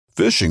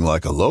Fishing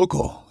like a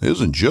local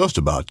isn't just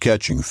about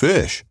catching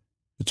fish.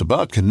 It's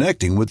about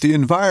connecting with the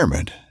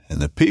environment and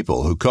the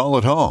people who call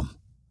it home.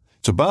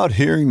 It's about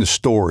hearing the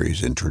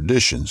stories and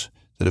traditions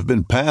that have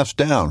been passed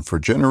down for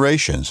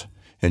generations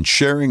and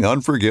sharing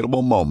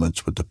unforgettable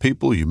moments with the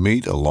people you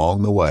meet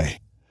along the way.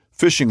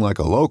 Fishing like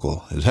a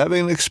local is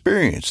having an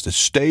experience that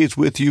stays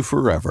with you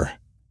forever.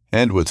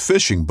 And with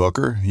Fishing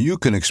Booker, you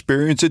can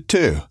experience it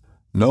too,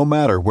 no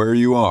matter where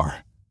you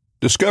are.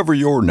 Discover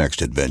your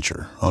next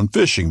adventure on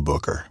Fishing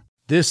Booker.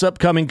 This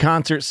upcoming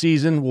concert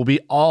season will be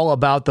all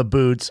about the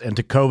boots, and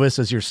Tecovas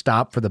is your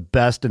stop for the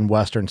best in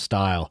Western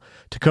style.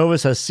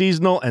 Tecovas has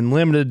seasonal and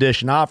limited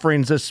edition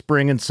offerings this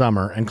spring and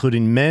summer,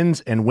 including men's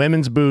and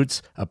women's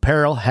boots,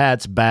 apparel,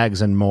 hats,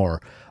 bags, and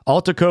more.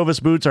 All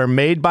Tecovas boots are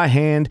made by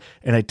hand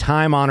in a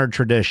time-honored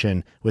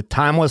tradition with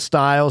timeless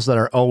styles that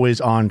are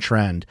always on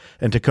trend.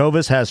 And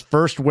Tecovas has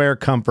first wear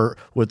comfort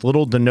with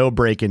little to no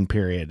break-in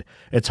period.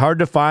 It's hard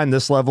to find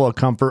this level of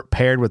comfort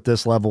paired with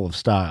this level of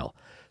style.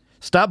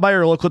 Stop by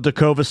your local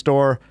Tecovas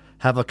store,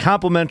 have a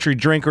complimentary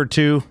drink or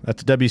two,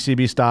 that's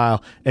WCB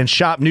style, and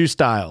shop new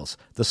styles.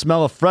 The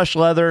smell of fresh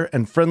leather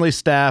and friendly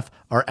staff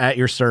are at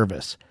your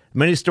service.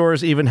 Many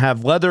stores even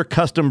have leather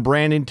custom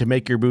branding to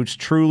make your boots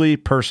truly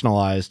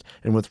personalized.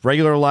 And with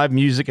regular live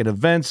music and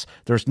events,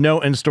 there's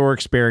no in-store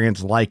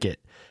experience like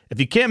it.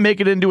 If you can't make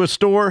it into a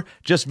store,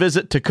 just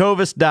visit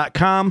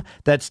tecovas.com.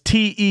 That's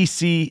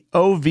TECOVAS.com.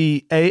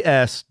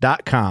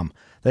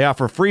 They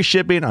offer free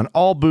shipping on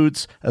all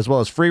boots, as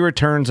well as free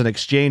returns and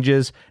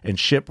exchanges, and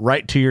ship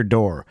right to your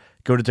door.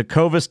 Go to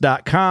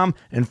tecovas.com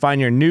and find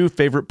your new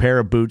favorite pair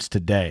of boots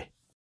today.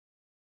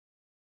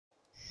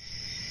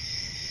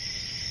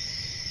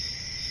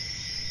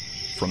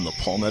 From the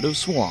Palmetto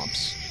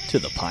Swamps to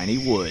the Piney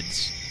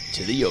Woods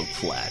to the Oak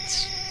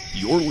Flats,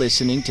 you're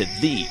listening to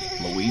the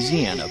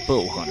Louisiana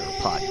Bowhunter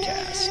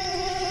Podcast.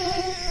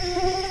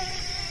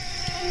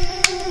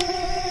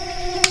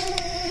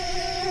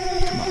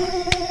 Come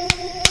on.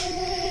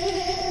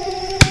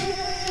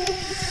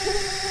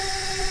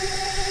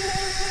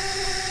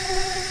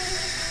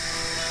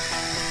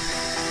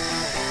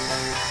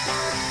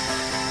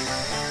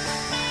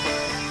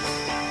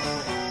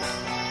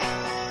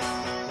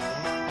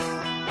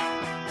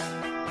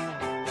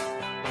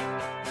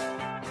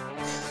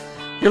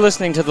 You're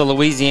listening to the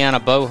Louisiana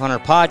Bowhunter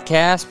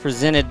Podcast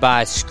presented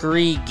by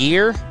Scree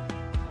Gear.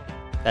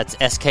 That's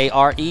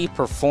SKRE,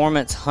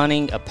 Performance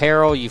Hunting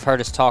Apparel. You've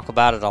heard us talk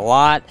about it a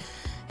lot.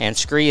 And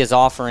Scree is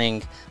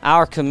offering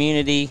our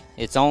community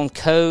its own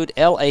code,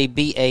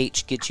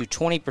 LABH, gets you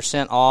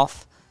 20%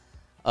 off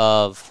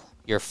of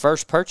your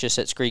first purchase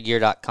at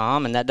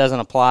ScreeGear.com. And that doesn't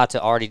apply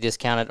to already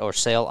discounted or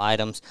sale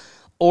items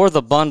or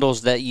the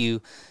bundles that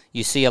you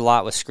see a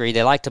lot with Scree.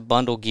 They like to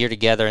bundle gear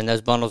together, and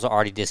those bundles are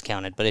already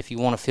discounted. But if you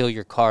want to fill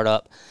your cart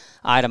up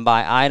item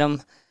by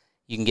item,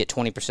 you can get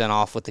 20%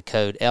 off with the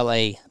code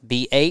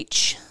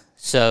LABH.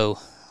 So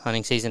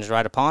hunting season is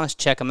right upon us.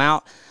 Check them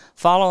out.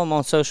 Follow them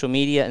on social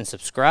media and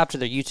subscribe to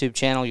their YouTube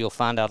channel. You'll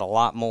find out a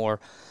lot more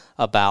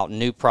about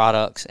new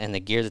products and the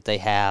gear that they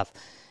have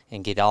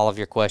and get all of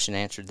your questions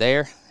answered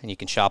there. And you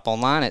can shop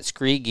online at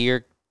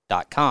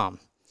ScreeGear.com.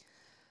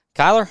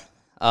 Kyler,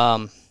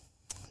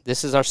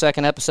 this is our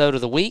second episode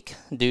of the week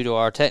due to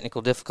our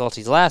technical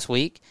difficulties last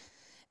week,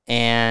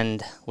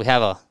 and we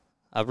have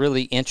a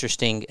really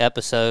interesting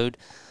episode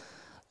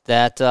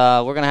that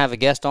we're going to have a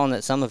guest on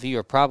that some of you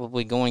are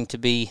probably going to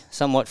be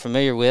somewhat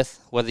familiar with,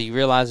 whether you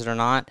realize it or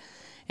not.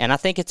 And I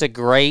think it's a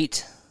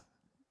great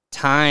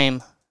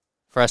time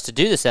for us to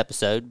do this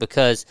episode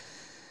because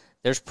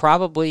there's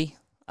probably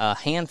a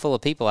handful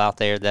of people out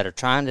there that are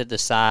trying to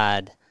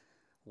decide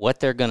what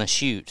they're going to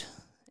shoot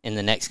in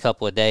the next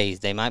couple of days.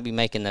 They might be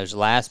making those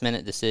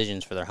last-minute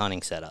decisions for their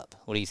hunting setup.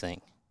 What do you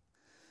think?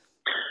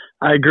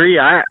 I agree.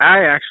 I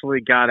actually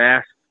got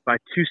asked by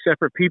two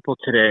separate people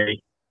today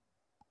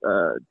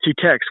to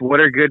text,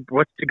 what's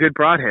the good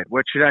broadhead?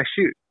 What should I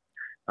shoot?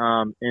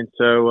 And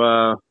so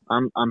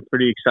I'm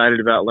pretty excited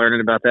about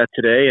learning about that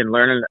today and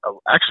learning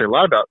actually a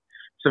lot about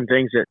some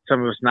things that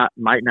some of us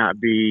might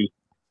not be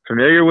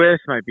familiar with,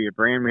 might be a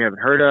brand we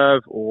haven't heard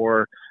of,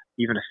 or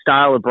even a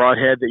style of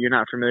broadhead that you're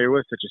not familiar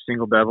with, such as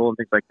single bevel and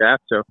things like that.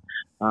 So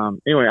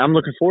anyway, I'm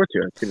looking forward to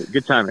it. It's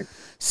good timing.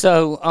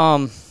 So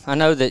I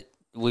know that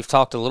we've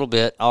talked a little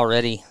bit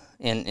already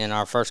in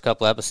our first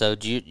couple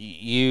episodes.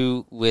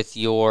 You with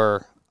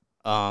your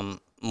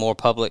more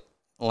public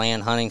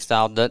land hunting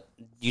style, that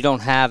you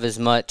don't have as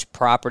much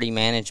property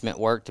management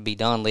work to be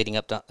done leading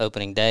up to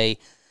opening day.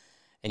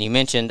 And you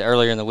mentioned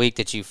earlier in the week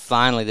that you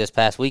finally this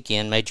past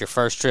weekend made your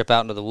first trip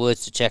out into the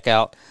woods to check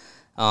out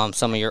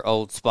some of your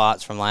old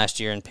spots from last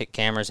year and pick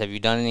cameras. Have you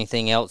done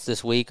anything else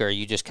this week, or are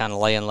you just kind of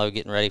laying low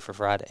getting ready for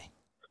Friday?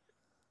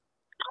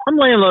 I'm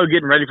laying low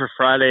getting ready for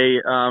Friday.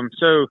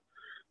 So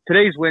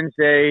today's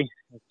Wednesday.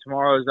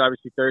 Tomorrow is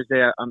obviously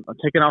Thursday. I'm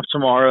taking off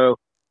tomorrow,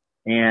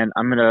 and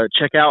I'm going to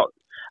check out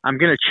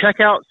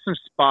some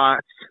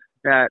spots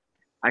that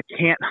I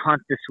can't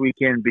hunt this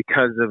weekend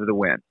because of the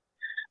wind.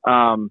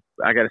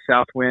 I got a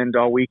south wind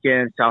all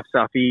weekend,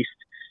 southeast.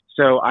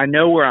 So I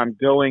know where I'm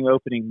going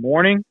opening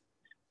morning.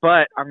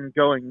 but I'm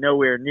going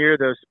nowhere near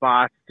those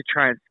spots to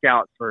try and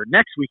scout for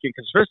next weekend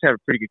because we're supposed to have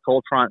a pretty good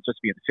cold front. It's supposed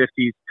to be in the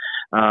 50s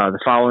the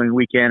following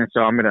weekend. And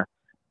so I'm going to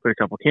put a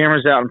couple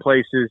cameras out in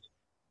places,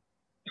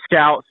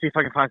 scout, see if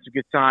I can find some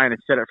good sign,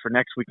 and set up for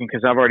next weekend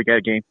because I've already got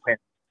a game plan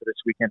for this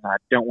weekend. I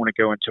don't want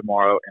to go in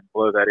tomorrow and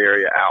blow that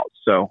area out.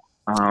 So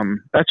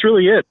that's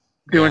really it.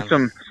 Doing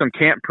some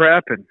camp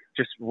prep and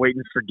just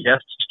waiting for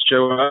guests to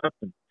show up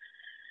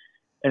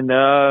and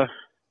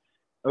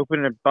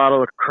open a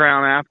bottle of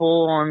Crown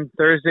Apple on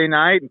Thursday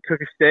night and cook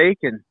a steak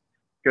and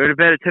go to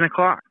bed at 10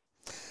 o'clock.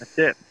 That's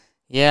it.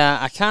 Yeah,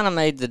 I kind of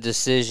made the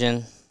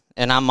decision,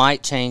 and I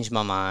might change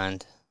my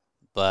mind,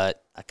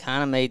 but I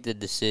kind of made the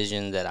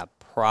decision that I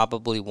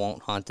probably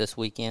won't hunt this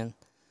weekend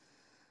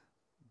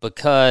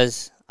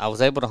because I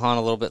was able to hunt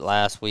a little bit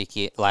last week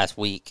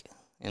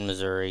in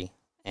Missouri,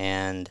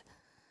 and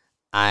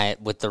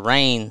with the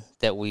rain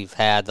that we've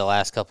had the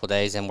last couple of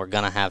days and we're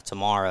going to have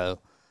tomorrow,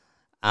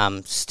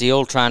 I'm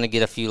still trying to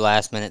get a few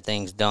last-minute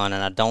things done,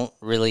 and I don't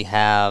really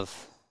have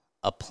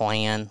a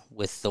plan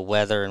with the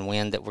weather and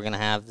wind that we're going to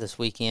have this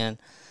weekend.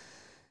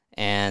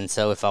 And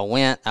so if I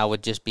went, I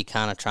would just be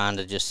kind of trying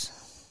to just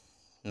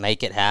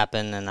make it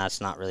happen, and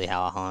that's not really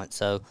how I hunt.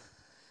 So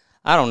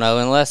I don't know.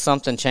 Unless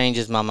something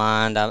changes my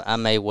mind, I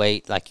may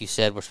wait. Like you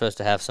said, we're supposed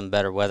to have some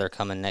better weather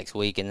coming next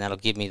week, and that'll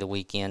give me the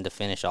weekend to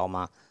finish all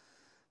my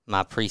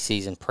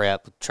preseason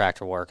prep with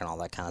tractor work and all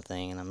that kind of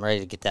thing, and I'm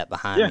ready to get that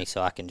behind me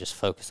so I can just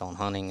focus on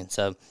hunting. And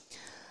so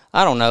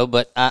I don't know,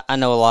 but I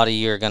know a lot of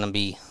you are going to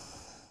be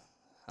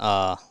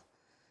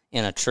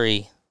in a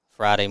tree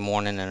Friday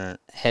morning in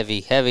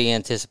heavy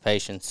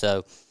anticipation,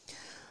 so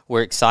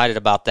we're excited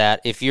about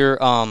that. If you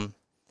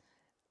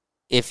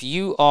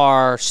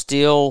are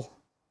still,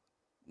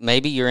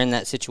 maybe you're in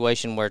that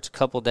situation where it's a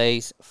couple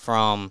days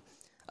from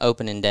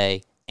opening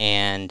day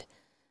and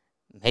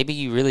maybe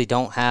you really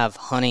don't have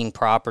hunting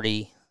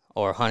property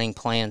or hunting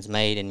plans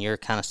made and you're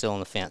kind of still on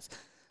the fence.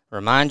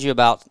 Remind you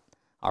about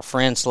our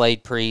friend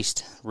Slade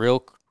Priest,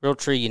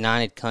 Realtree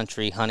United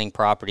Country Hunting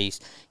Properties.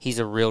 He's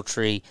a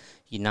Realtree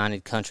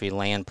United Country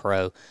land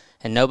pro,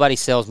 and nobody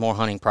sells more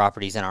hunting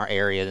properties in our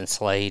area than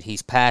Slade.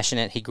 He's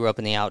passionate. He grew up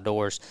in the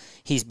outdoors.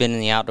 He's been in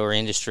the outdoor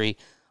industry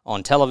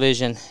on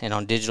television and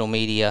on digital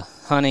media,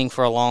 hunting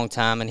for a long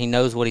time, and he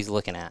knows what he's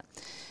looking at.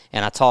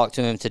 And I talked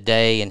to him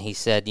today, and he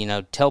said,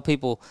 tell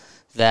people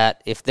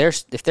that if they're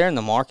in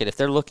the market, if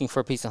they're looking for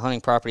a piece of hunting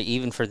property,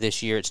 even for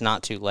this year, it's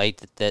not too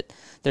late, that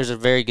there's a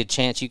very good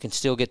chance you can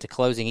still get to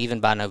closing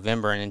even by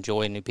November and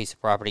enjoy a new piece of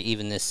property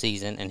even this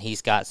season. And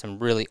he's got some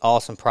really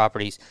awesome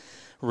properties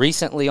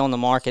recently on the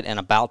market and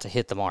about to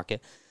hit the market.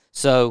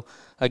 So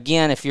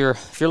again, if you're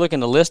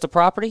looking to list a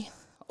property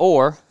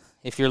or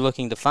if you're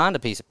looking to find a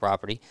piece of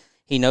property,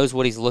 he knows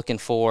what he's looking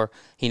for.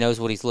 He knows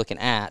what he's looking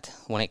at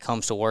when it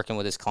comes to working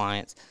with his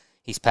clients.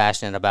 He's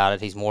passionate about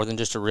it. He's more than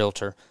just a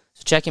realtor.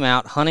 So check him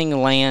out,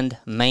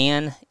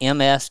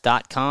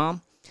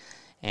 huntinglandmanms.com,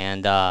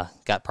 and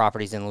got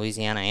properties in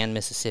Louisiana and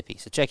Mississippi.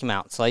 So check him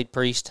out, Slade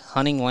Priest,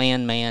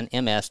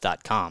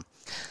 huntinglandmanms.com.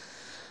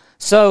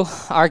 So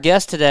our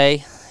guest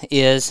today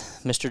is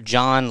Mr.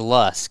 John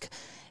Lusk,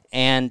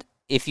 and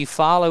if you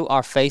follow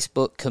our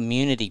Facebook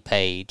community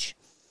page,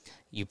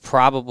 you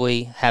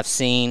probably have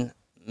seen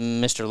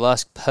Mr.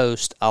 Lusk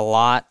post a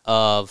lot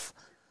of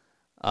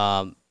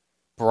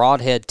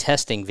Broadhead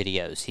testing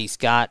videos. He's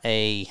got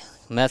a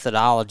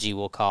methodology,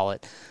 we'll call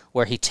it,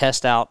 where he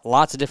tests out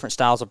lots of different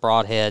styles of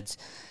broadheads,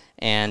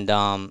 and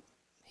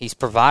he's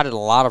provided a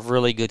lot of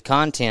really good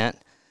content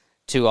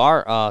to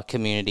our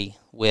community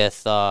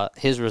with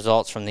his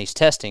results from these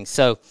testings.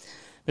 So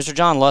Mr.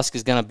 John Lusk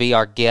is going to be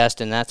our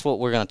guest, and that's what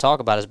we're going to talk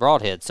about is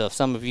broadhead. So if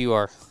some of you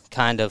are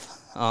kind of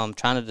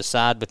trying to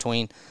decide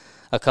between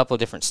a couple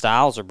of different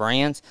styles or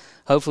brands,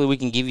 hopefully we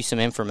can give you some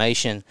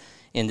information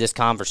in this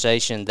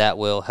conversation that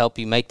will help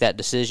you make that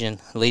decision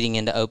leading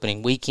into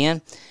opening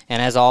weekend.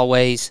 And as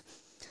always,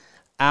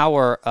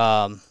 our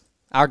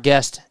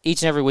guests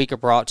each and every week are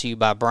brought to you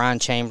by Brian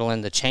Chamberlain,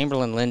 the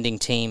Chamberlain Lending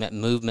Team at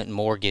Movement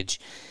Mortgage.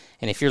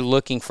 And if you're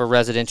looking for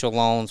residential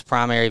loans,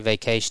 primary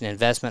vacation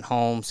investment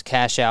homes,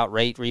 cash-out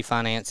rate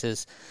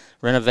refinances,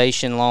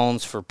 renovation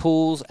loans for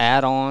pools,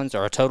 add-ons,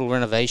 or a total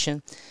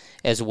renovation,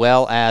 as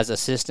well as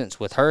assistance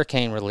with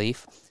hurricane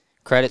relief,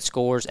 credit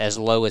scores as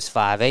low as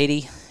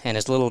 580 and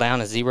as little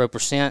down as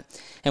 0%.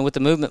 And with the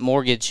Movement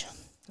Mortgage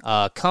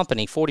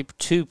company,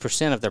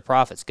 42% of their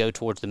profits go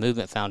towards the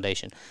Movement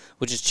Foundation,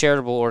 which is a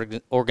charitable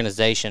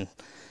organization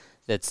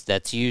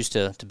that's used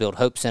to build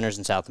hope centers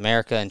in South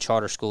America and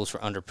charter schools for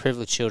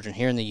underprivileged children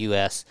here in the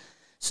U.S.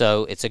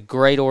 So it's a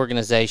great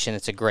organization.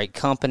 It's a great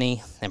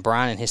company, and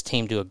Brian and his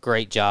team do a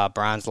great job.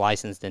 Brian's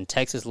licensed in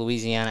Texas,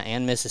 Louisiana,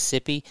 and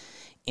Mississippi,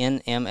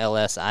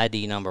 NMLS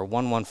ID number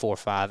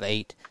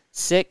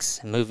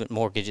 114586. Movement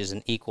Mortgage is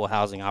an equal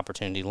housing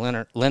opportunity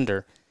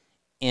lender,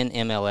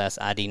 NMLS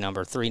ID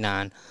number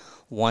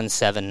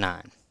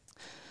 39179.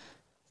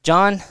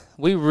 John,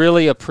 we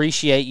really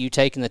appreciate you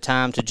taking the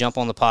time to jump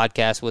on the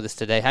podcast with us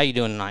today. How you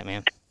doing tonight,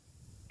 man?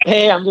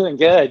 Hey, I'm doing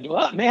good.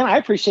 Well, man, I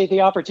appreciate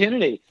the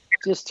opportunity.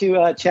 just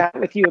to chat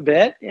with you a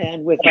bit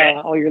and with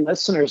all your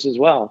listeners as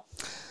well.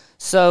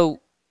 So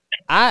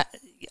I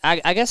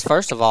guess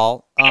first of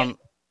all,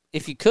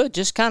 if you could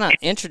just kind of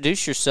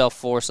introduce yourself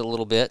for us a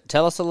little bit.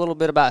 Tell us a little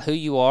bit about who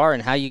you are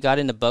and how you got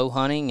into bow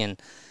hunting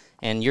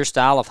and your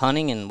style of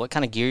hunting and what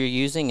kind of gear you're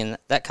using and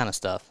that kind of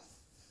stuff.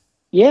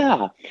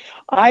 Yeah,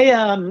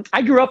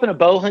 I grew up in a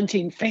bow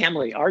hunting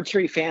family,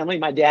 archery family.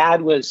 My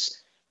dad was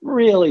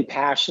really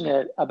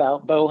passionate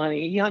about bow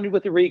hunting. He hunted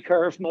with the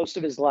recurve most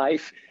of his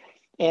life.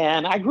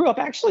 And I grew up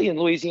actually in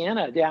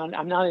Louisiana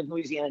I'm not in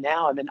Louisiana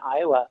now, I'm in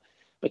Iowa,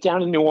 but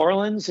down in New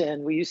Orleans.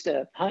 And we used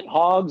to hunt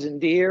hogs and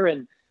deer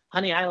and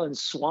Honey Island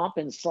Swamp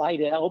and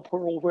Slidell,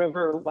 Pearl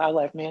River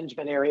Wildlife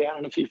Management Area. I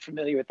don't know if you're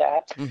familiar with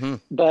that, Mm-hmm.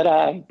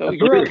 but we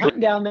grew up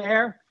hunting down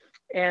there.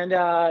 And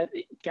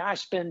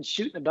gosh, been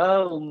shooting a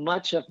bow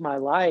much of my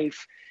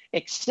life,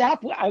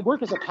 except I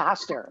work as a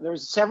pastor. There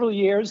was several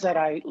years that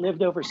I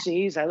lived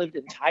overseas. I lived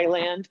in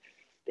Thailand,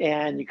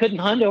 and you couldn't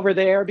hunt over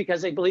there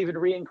because they believe in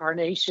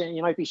reincarnation.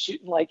 You might be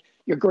shooting like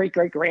your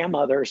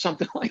great-great-grandmother or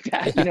something like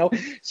that,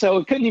 So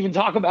we couldn't even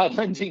talk about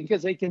hunting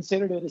because they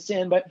considered it a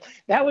sin. But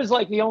that was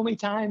like the only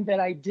time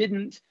that I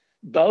didn't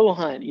bow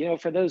hunt,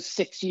 for those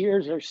 6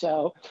 years or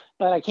so.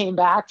 But I came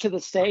back to the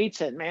States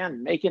and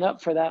man, making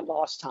up for that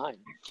lost time.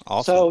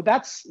 Awesome. So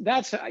that's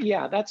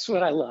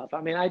what I love.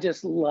 I mean, I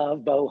just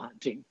love bow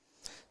hunting.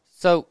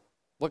 So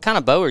what kind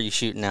of bow are you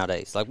shooting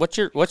nowadays? Like what's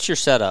your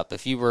setup?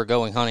 If you were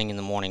going hunting in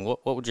the morning,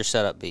 what would your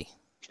setup be?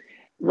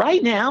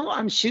 Right now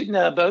I'm shooting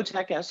a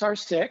Bowtech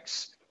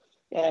SR6.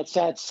 It's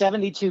at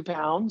 72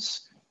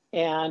 pounds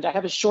and I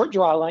have a short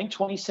draw length,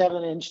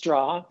 27-inch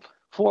draw,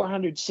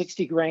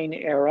 460 grain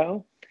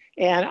arrow.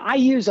 And I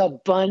use a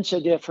bunch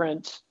of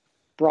different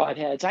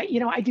broadheads.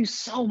 I do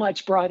so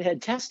much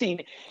broadhead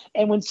testing.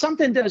 And when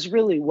something does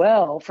really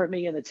well for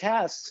me in the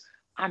tests,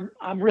 I'm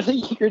really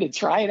eager to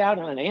try it out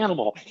on an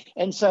animal.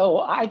 And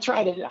so I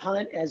try to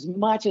hunt as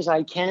much as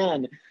I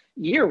can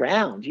year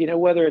round,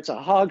 whether it's a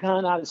hog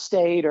hunt out of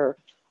state or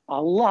a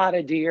lot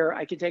of deer.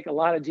 I can take a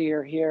lot of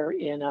deer here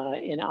in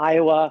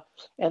Iowa.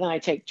 And then I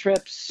take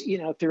trips,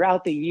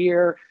 throughout the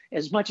year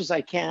as much as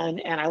I can.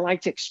 And I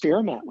like to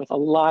experiment with a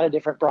lot of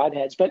different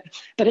broadheads, but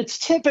it's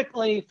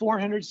typically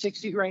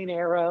 460 grain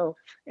arrow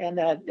and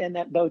that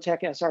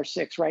Bowtech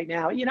SR6 right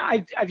now.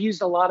 I've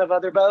used a lot of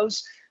other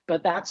bows,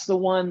 but that's the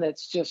one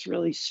that's just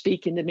really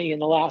speaking to me in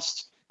the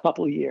last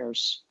couple of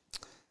years.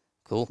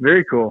 Cool.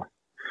 Very cool.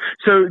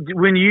 So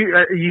when you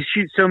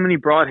shoot so many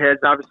broadheads,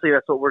 obviously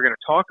that's what we're going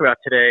to talk about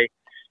today.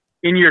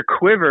 In your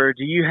quiver,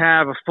 do you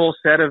have a full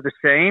set of the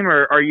same,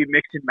 or are you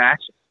mix and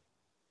matching?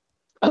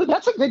 Oh,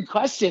 that's a good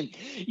question.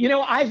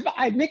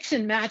 I mix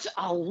and match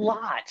a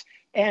lot.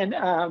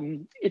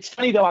 And it's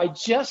funny, though, I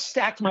just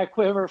stacked my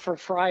quiver for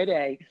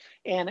Friday,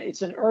 and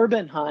it's an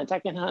urban hunt. I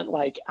can hunt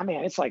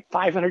it's like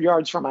 500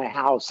 yards from my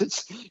house.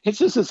 It's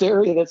just this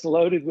area that's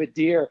loaded with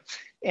deer.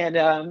 And,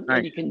 Nice.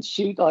 and you can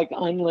shoot like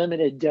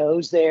unlimited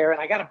does there. And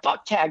I got a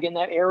buck tag in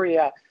that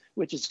area,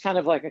 which is kind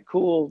of like a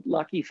cool,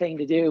 lucky thing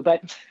to do.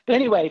 But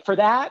anyway, for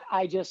that,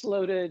 I just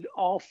loaded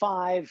all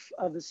 5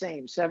 of the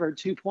same, Sever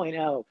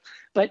 2.0.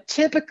 But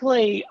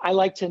typically, I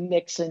like to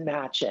mix and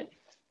match it.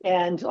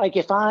 And like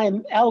if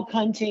I'm elk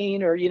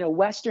hunting or,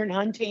 Western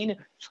hunting,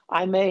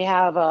 I may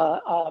have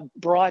a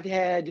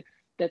broadhead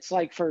that's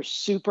like for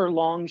super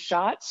long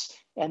shots.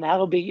 And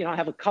that'll be, I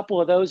have a couple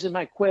of those in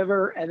my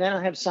quiver. And then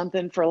I have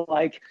something for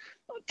like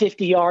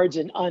 50 yards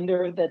and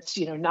under that's,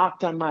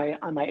 knocked on my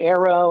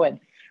arrow and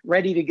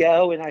ready to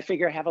go. And I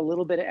figure I have a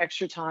little bit of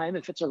extra time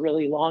if it's a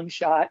really long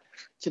shot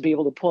to be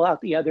able to pull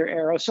out the other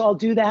arrow. So I'll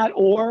do that.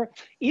 Or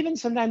even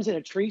sometimes in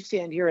a tree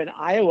stand here in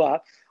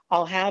Iowa,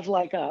 I'll have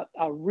like a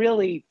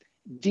really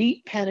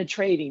deep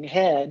penetrating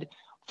head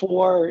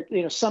for,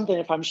 something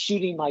if I'm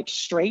shooting like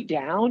straight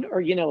down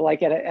or,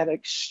 like at an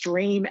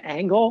extreme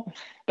angle.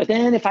 But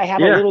then if I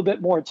have a little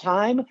bit more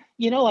time,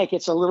 like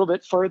it's a little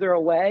bit further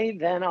away,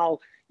 then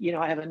I'll,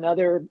 I have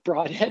another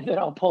broadhead that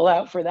I'll pull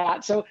out for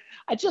that. So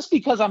just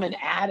because I'm an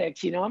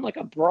addict, I'm like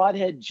a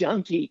broadhead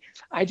junkie.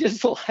 I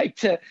just like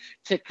to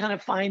kind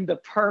of find the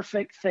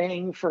perfect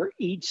thing for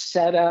each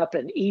setup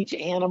and each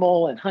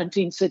animal and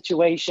hunting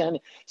situation.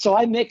 So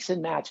I mix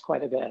and match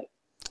quite a bit.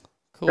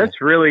 Cool.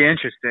 That's really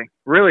interesting.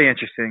 Really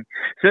interesting.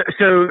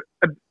 So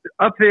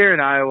up there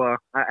in Iowa,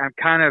 I'm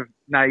kind of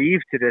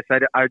naive to this.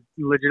 I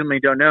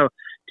legitimately don't know.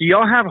 Do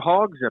y'all have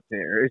hogs up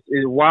there? Is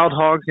wild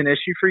hogs an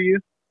issue for you?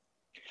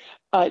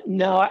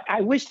 No,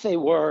 I wish they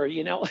were,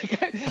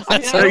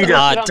 That's a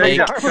odd take.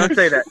 Don't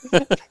say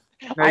that.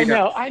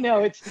 No, I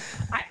know.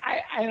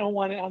 I don't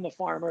want it on the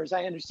farmers.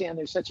 I understand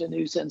they're such a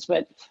nuisance,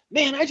 but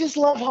man, I just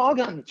love hog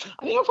hunting.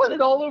 I've hunted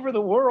all over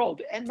the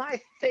world, and my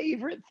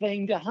favorite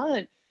thing to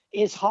hunt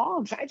is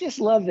hogs. I just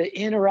love the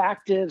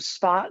interactive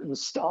spot and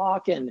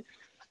stalk, and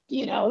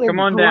they're come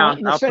on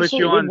down. I'll put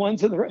you on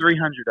 300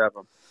 of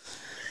them.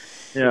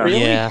 Yeah.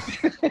 Really? Yeah.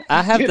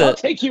 I have I'll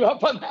take you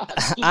up on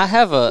that. I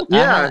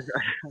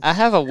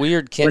have a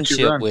weird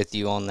kinship with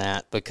you on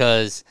that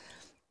because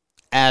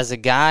as a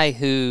guy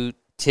who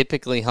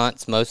typically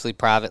hunts mostly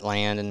private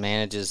land and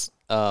manages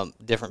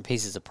different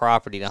pieces of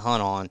property to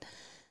hunt on.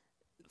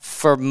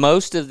 For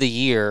most of the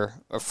year,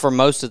 or for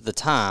most of the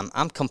time,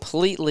 I'm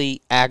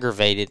completely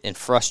aggravated and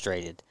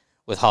frustrated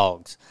with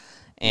hogs.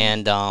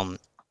 And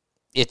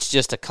it's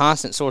just a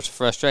constant source of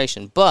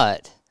frustration.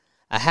 But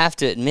I have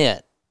to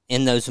admit,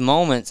 in those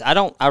moments,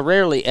 I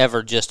rarely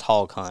ever just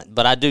hog hunt,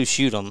 but I do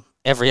shoot them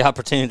every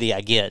opportunity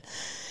I get.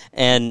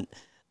 And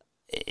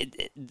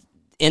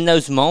in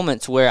those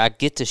moments where I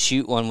get to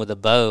shoot one with a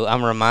bow,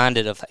 I'm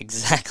reminded of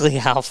exactly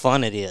how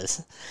fun it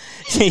is.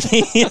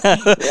 You know?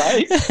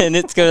 Right? And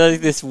it's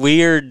like this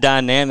weird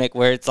dynamic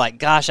where it's like,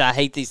 gosh, I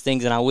hate these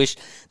things, and I wish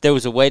there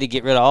was a way to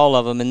get rid of all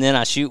of them. And then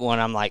I shoot one,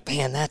 I'm like,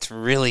 man, that's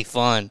really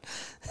fun.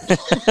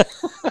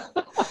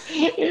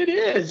 It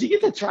is. You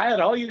get to try out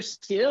all your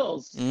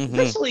skills,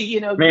 especially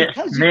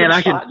because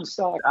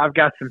I've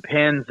got some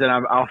pins that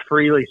I'll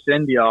freely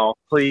send y'all.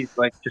 Please,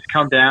 just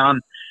come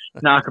down,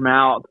 knock them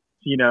out.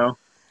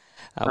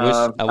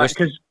 I wish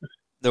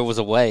there was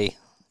a way.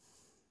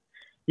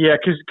 Yeah,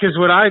 because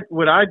what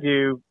I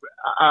do,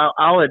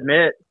 I'll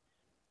admit,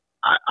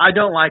 I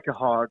don't like a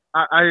hog.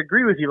 I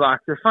agree with you,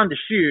 Lusk. They're fun to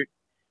shoot.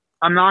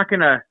 I'm not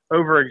going to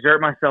overexert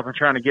myself in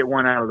trying to get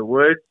one out of the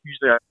woods.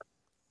 Usually I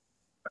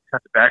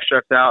cut the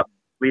backstraps out,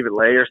 leave it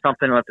lay or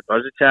something, and let the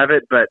buzzards have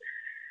it. But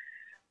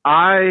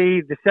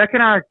the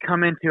second I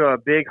come into a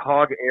big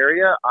hog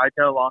area, I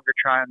no longer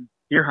try and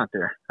deer hunt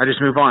there. I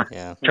just move on.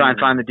 Yeah. Try and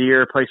find the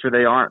deer a place where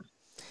they aren't,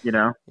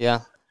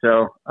 Yeah.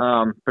 So,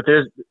 but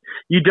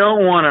you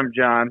don't want them,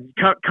 John.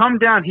 Come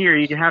down here.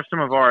 You can have some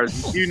of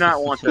ours. You do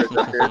not want those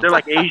up there. They're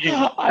like Asian.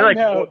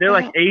 They're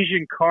like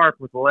Asian carp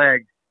with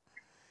legs.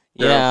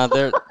 So, yeah,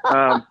 they're.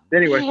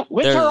 Anyway,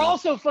 which are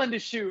also fun to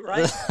shoot,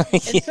 right?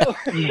 And so,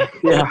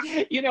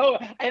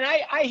 and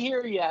I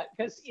hear you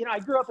because I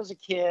grew up as a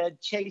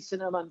kid chasing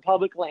them on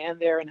public land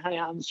there and hunting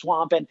out in the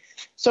swamp, and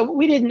so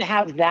we didn't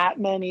have that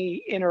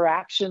many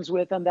interactions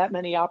with them, that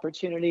many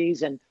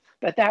opportunities,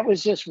 but that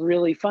was just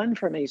really fun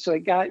for me. So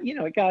it got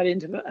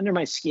under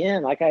my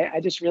skin. Like I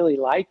just really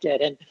liked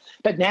it,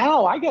 but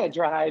now I got to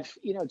drive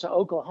to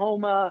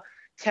Oklahoma,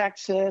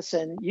 Texas,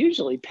 and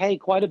usually pay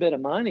quite a bit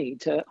of money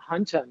to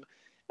hunt them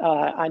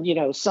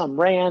on some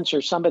ranch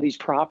or somebody's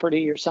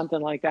property or something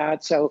like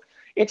that. So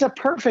it's a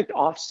perfect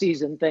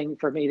off-season thing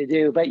for me to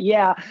do. But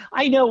yeah,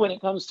 I know when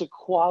it comes to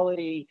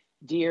quality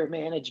deer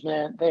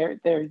management, they're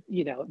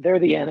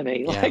the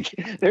enemy. Yeah. Like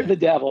they're the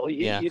devil.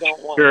 You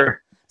don't want them.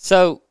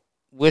 So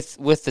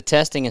with the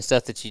testing and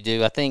stuff that you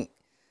do, I think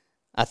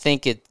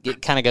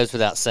it kind of goes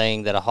without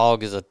saying that a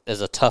hog is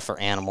a tougher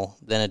animal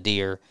than a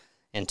deer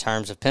in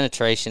terms of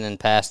penetration and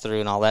pass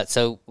through and all that.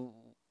 So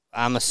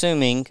I'm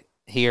assuming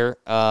here,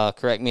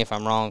 correct me if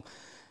I'm wrong,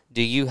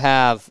 do you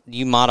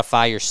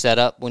modify your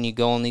setup when you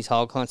go on these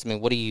hog hunts? I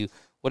mean, what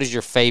is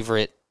your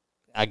favorite,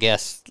 I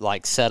guess,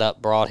 like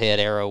setup broadhead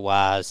arrow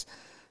wise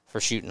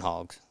for shooting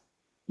hogs?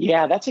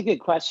 Yeah, that's a good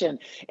question.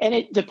 And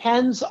it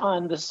depends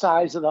on the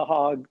size of the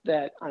hog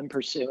that I'm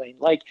pursuing.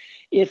 Like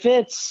if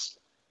it's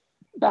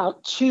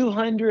about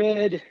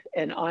 200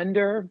 and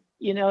under,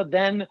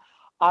 then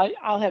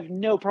I'll have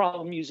no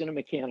problem using a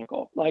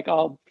mechanical. Like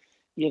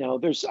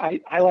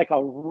I like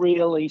a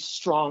really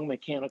strong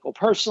mechanical.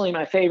 Personally,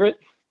 my favorite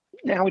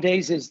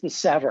nowadays is the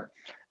Sever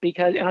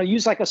and I'll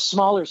use like a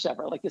smaller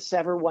Sever, like the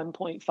Sever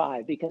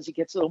 1.5, because it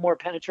gets a little more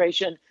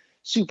penetration,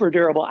 super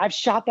durable. I've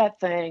shot that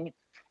thing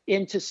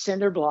into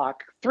cinder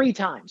block 3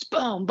 times,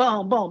 boom,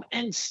 boom, boom,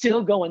 and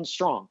still going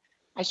strong.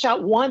 I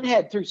shot one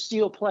head through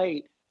steel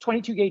plate,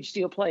 22 gauge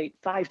steel plate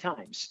 5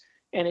 times.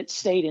 And it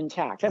stayed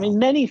intact. I mean,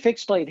 many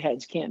fixed blade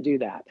heads can't do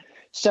that.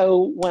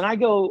 So when I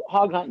go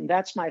hog hunting,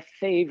 that's my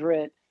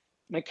favorite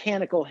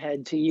mechanical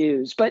head to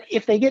use. But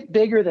if they get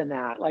bigger than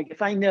that, like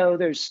if I know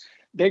there's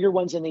bigger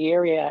ones in the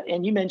area,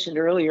 and you mentioned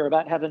earlier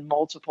about having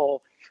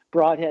multiple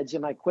broadheads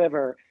in my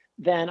quiver,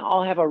 then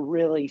I'll have a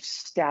really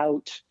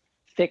stout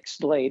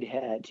fixed blade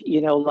head.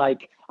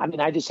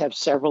 I just have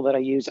several that I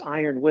use.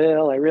 Iron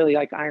Will. I really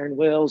like Iron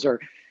Wills, or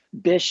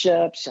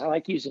Bishops. I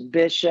like using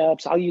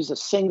Bishops. I'll use a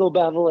single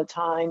bevel at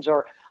times,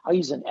 or I'll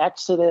use an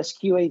Exodus,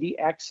 QAD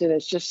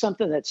Exodus, just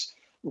something that's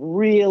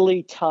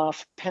really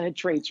tough,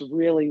 penetrates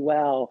really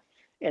well.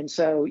 And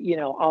so,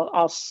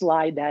 I'll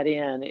slide that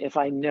in if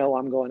I know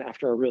I'm going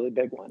after a really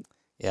big one.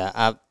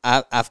 Yeah,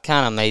 I've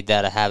kind of made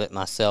that a habit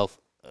myself.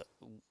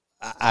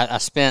 I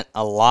spent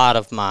a lot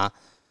of my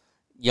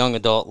young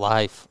adult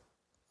life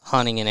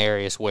hunting in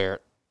areas where,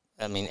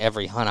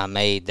 every hunt I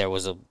made, there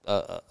was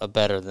a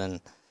better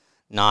than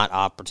not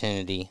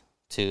opportunity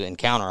to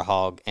encounter a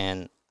hog,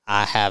 and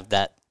I have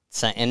that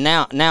same. And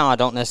now I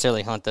don't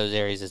necessarily hunt those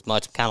areas as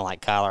much. I'm kind of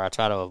like Kyler. I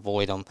try to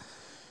avoid them,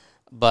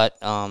 but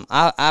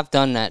I've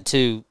done that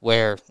too,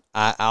 where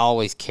I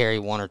always carry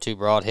 1 or 2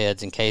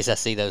 broadheads in case I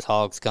see those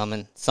hogs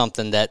coming.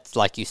 Something that's,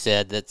 like you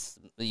said, that's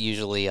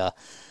usually a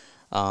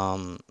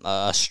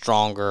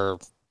stronger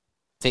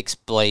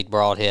fixed blade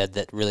broadhead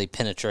that really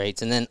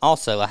penetrates. And then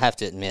also, I have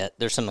to admit,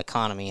 there's some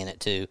economy in it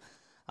too.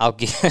 I'll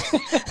get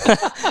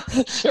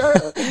sure.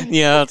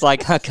 It's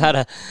like I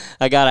got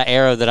an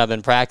arrow that I've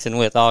been practicing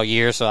with all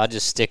year, so I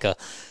just stick a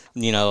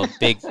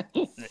big.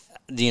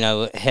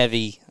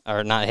 heavy,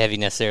 or not heavy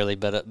necessarily,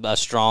 but a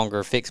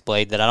stronger fixed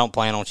blade that I don't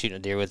plan on shooting a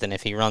deer with, and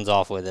if he runs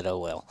off with it, oh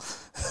well.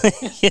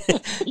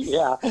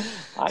 Yeah,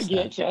 I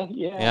get you.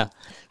 Yeah.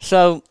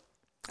 So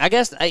I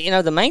guess,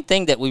 the main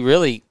thing that we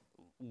really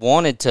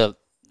wanted to,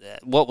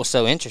 what was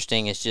so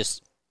interesting is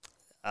just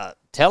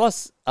tell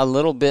us a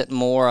little bit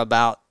more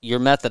about your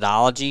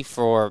methodology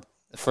for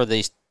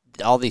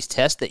all these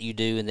tests that you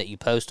do and that you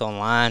post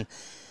online.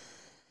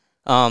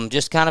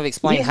 Just kind of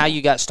explain how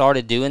you got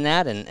started doing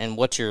that and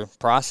what your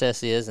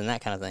process is and that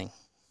kind of thing.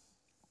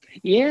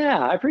 Yeah,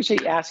 I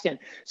appreciate you asking.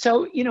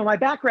 So, my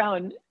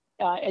background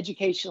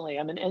educationally,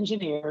 I'm an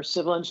engineer,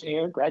 civil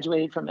engineer,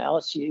 graduated from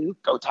LSU,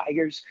 go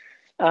Tigers.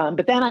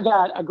 But then I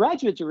got a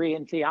graduate degree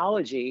in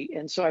theology,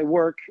 and so I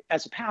work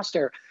as a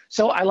pastor.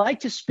 So I like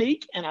to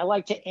speak and I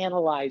like to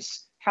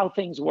analyze how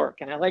things work,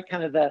 and I like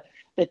kind of the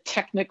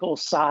technical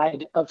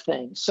side of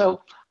things.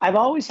 So I've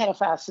always had a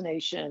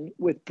fascination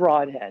with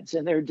broadheads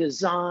and their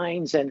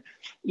designs and,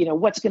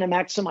 what's going to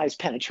maximize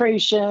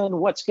penetration,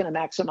 what's going to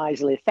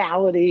maximize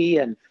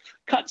lethality and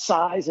cut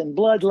size and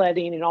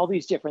bloodletting and all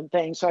these different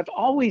things. So I've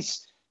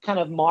always kind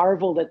of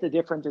marveled at the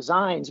different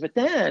designs. But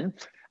then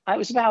I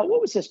was about,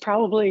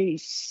 probably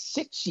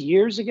 6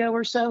 years ago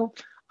or so,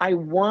 I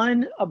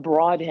won a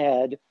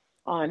broadhead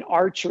on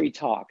Archery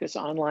Talk, this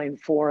online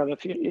forum.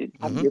 If you're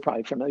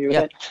probably familiar with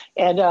it,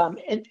 and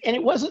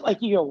it wasn't like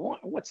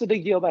what's the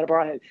big deal about a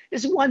broadhead?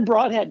 This one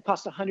broadhead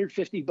cost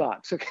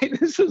 $150. Okay,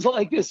 this was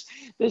like this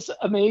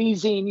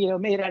amazing,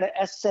 made out of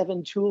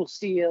S7 tool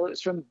steel. It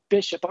was from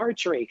Bishop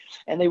Archery,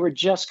 and they were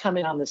just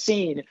coming on the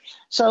scene.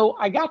 So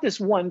I got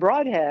this one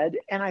broadhead,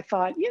 and I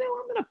thought, I'm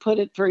going to put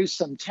it through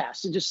some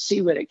tests and just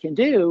see what it can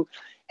do.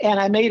 And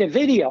I made a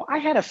video. I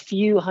had a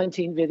few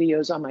hunting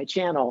videos on my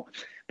channel.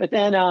 But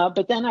then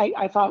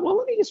I thought, well,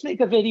 let me just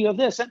make a video of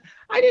this. And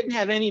I didn't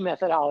have any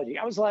methodology.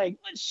 I was like,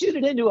 let's shoot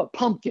it into a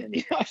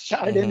pumpkin. I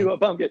shot it into a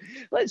pumpkin.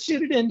 Let's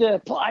shoot it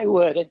into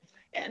plywood.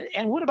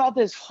 And what about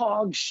this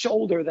hog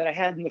shoulder that I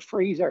had in the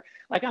freezer?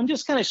 Like, I'm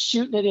just kind of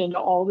shooting it into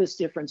all this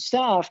different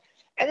stuff.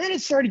 And then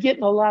it started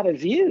getting a lot of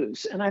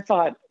views. And I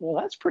thought,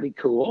 well, that's pretty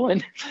cool.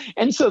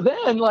 And so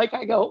then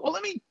I go, well,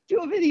 let me do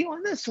a video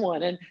on this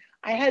one. And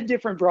I had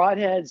different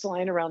broadheads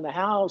lying around the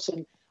house,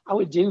 and I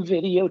would do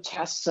video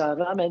tests of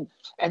them.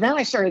 And then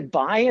I started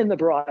buying the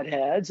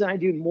broadheads, and I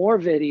do more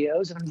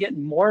videos, and I'm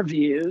getting more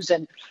views,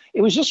 and it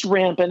was just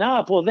ramping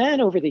up. Well,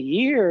 then over the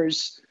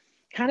years,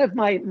 kind of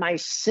my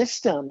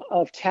system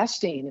of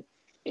testing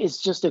is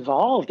just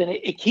evolved, and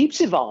it keeps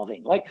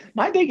evolving. Like,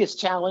 my biggest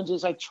challenge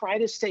is I try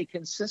to stay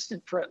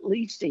consistent for at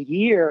least a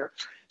year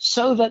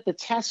so that the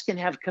test can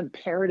have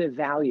comparative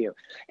value.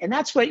 And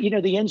that's what,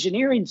 the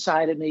engineering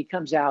side of me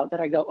comes out, that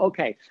I go,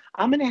 okay,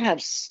 I'm going to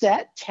have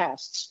set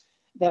tests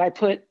that I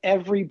put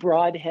every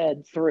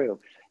broadhead through.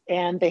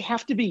 And they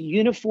have to be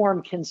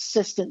uniform,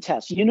 consistent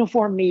tests,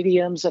 uniform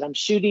mediums that I'm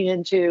shooting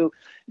into,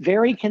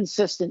 very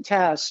consistent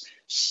tests,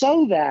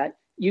 so that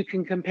you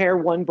can compare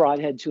one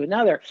broadhead to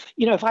another.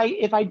 If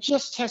I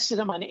just tested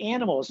them on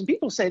animals, and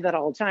people say that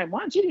all the time,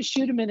 why don't you just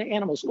shoot them into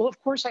animals? Well,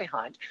 of course I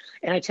hunt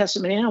and I test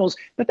them in animals,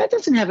 but that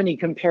doesn't have any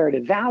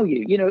comparative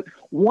value.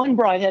 One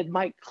broadhead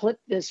might clip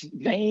this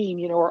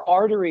vein, or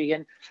artery,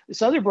 and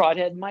this other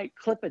broadhead might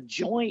clip a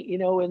joint, in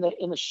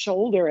the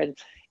shoulder.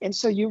 And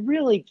so you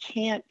really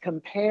can't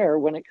compare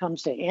when it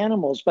comes to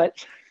animals.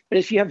 But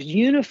if you have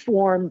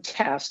uniform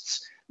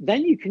tests,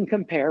 then you can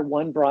compare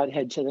one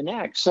broadhead to the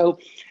next. So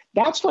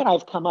that's what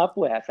I've come up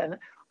with. And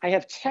I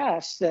have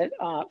tests that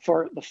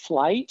for the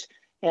flight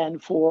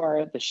and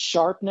for the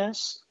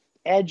sharpness,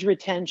 edge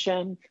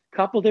retention, a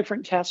couple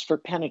different tests for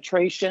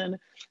penetration,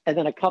 and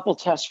then a couple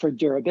tests for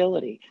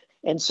durability.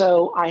 And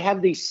so I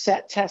have these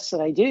set tests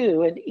that I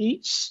do, and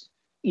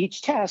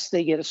each test,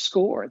 they get a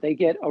score. They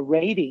get a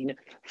rating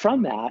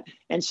from that.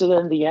 And so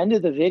then at the end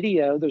of the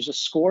video, there's a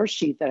score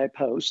sheet that I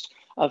post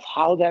of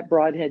how that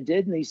broadhead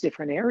did in these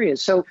different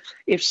areas. So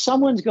if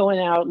someone's going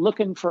out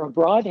looking for a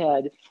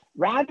broadhead,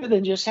 rather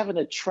than just having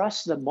to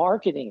trust the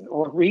marketing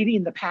or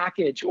reading the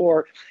package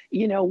or,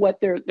 what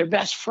their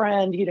best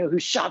friend, who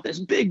shot this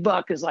big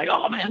buck is like,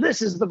 oh man,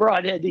 this is the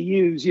broadhead to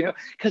use,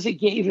 because it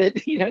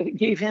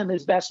gave him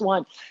his best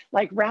one.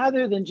 Like,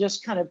 rather than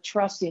just kind of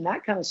trusting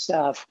that kind of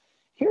stuff,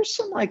 here's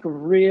some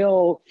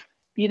real,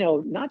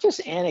 not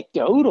just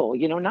anecdotal,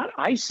 not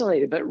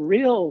isolated, but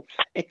real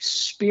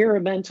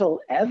experimental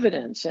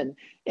evidence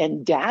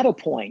and data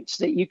points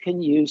that you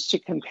can use to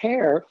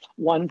compare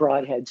one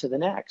broadhead to the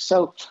next.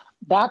 So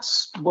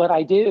that's what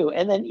I do.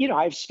 And then,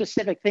 I have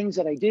specific things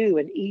that I do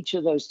in each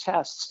of those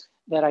tests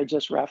that I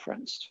just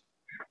referenced.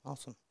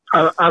 Awesome.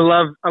 I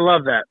love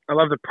that. I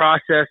love the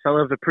process. I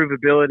love the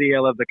provability. I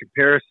love the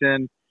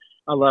comparison.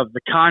 I love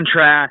the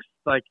contrast.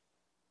 Like,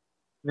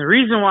 the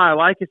reason why I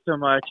like it so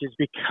much is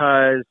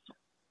because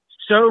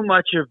so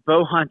much of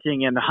bow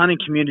hunting and the hunting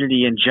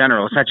community in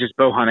general, it's not just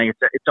bow hunting,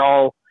 it's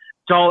all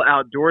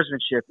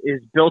outdoorsmanship,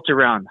 is built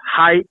around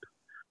hype,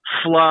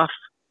 fluff,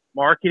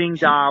 marketing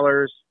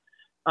dollars,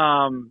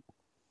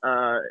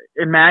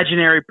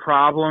 imaginary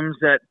problems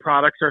that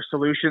products are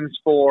solutions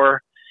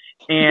for.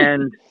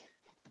 And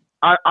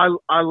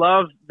I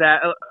love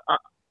that.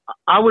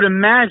 I would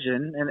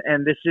imagine,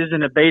 and this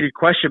isn't a baited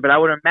question, but I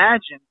would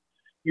imagine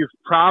you've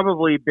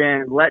probably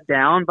been let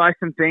down by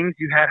some things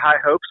you had high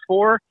hopes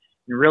for,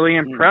 and really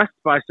impressed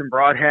by some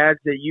broadheads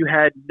that you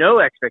had no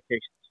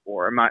expectations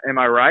for. Am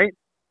I right?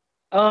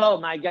 Oh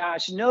my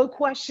gosh, no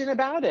question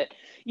about it.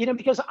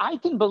 Because I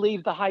can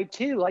believe the hype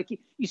too. Like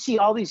you see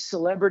all these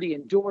celebrity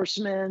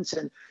endorsements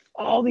and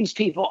all these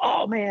people,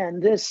 oh man,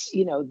 this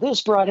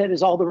broadhead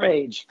is all the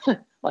rage.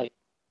 Like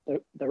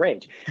the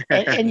rage.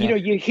 And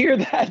you hear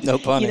that. No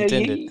pun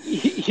intended.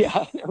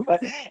 Yeah.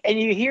 And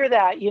you hear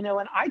that, and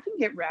I can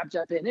get wrapped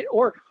up in it.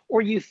 Or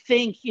you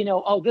think,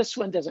 oh, this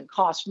one doesn't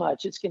cost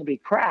much. It's going to be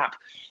crap.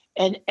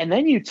 And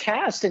then you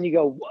test and you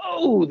go,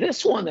 whoa,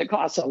 this one that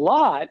costs a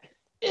lot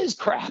is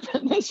crap,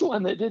 and this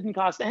one that didn't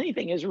cost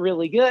anything is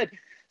really good.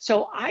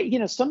 So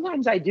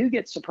sometimes I do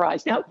get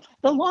surprised. Now,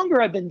 the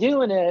longer I've been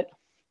doing it,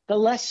 the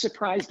less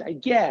surprised I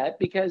get,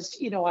 because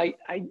I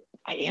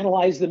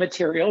analyze the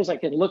materials. I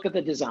can look at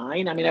the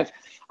design. I mean,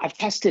 I've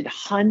tested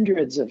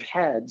hundreds of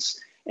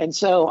heads, and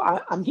so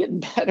I'm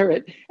getting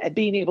better at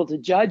being able to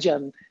judge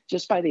them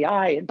just by the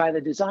eye and by the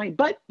design.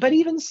 But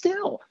even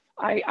still,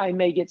 I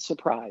may get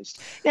surprised.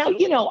 Now,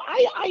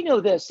 I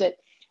know this,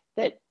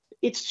 that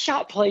it's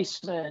shot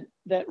placement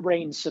that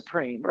reigns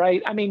supreme,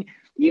 right? I mean,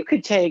 you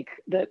could take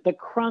the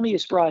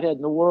crummiest broadhead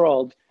in the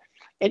world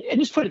and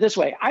just put it this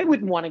way. I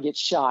wouldn't want to get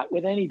shot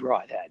with any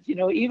broadhead,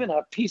 even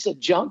a piece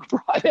of junk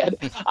broadhead.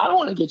 I don't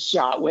want to get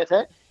shot with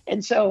it.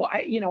 And so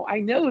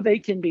I know they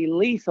can be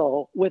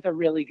lethal with a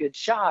really good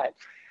shot.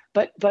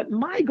 But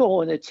my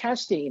goal in the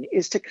testing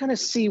is to kind of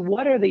see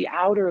what are the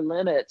outer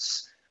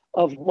limits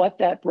of what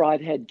that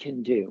broadhead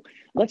can do.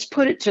 Let's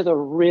put it to the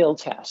real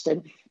test.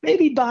 And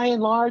maybe by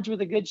and large,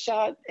 with a good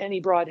shot, any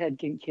broadhead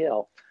can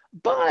kill.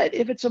 But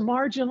if it's a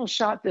marginal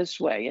shot this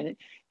way and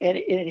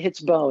it hits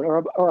bone,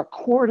 or a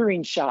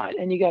quartering shot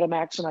and you got to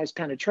maximize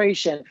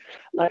penetration,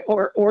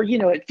 or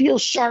it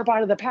feels sharp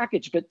out of the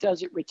package, but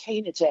does it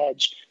retain its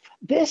edge?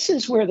 This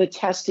is where the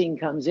testing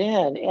comes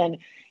in. And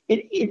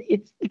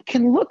it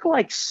can look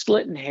like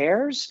splitting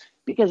hairs,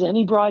 because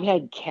any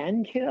broadhead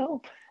can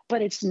kill,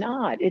 but it's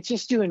not. It's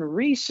just doing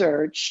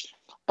research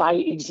by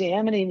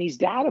examining these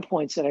data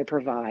points that I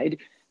provide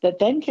that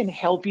then can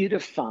help you to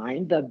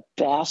find the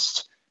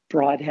best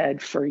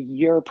broadhead for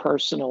your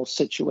personal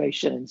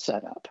situation and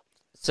setup.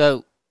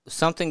 So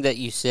something that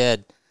you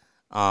said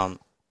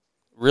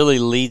really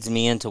leads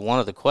me into one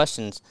of the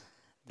questions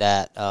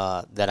that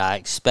I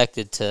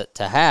expected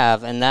to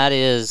have, and that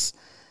is,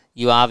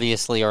 you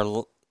obviously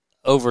are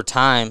over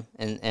time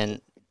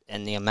and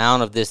the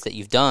amount of this that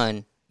you've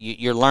done,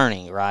 you're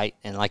learning, right?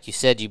 And like you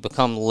said, you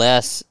become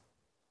less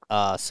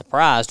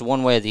surprised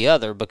one way or the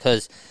other,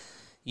 because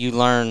you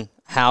learn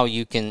how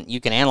you can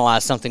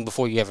analyze something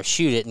before you ever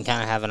shoot it and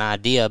kind of have an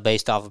idea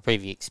based off of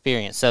previous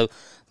experience. So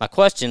my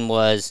question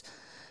was,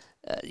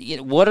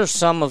 what are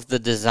some of the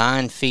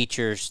design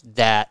features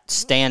that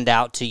stand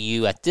out to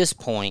you at this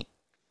point,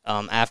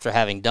 after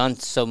having done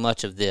so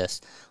much of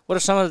this? What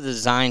are some of the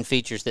design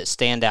features that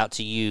stand out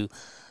to you,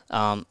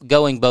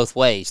 going both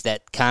ways,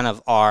 that kind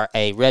of are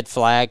a red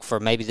flag for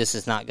maybe this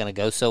is not going to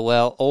go so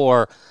well,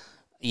 or,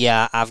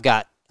 yeah, I've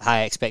got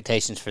high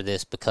expectations for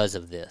this because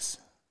of this?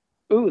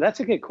 Ooh, that's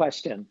a good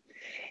question.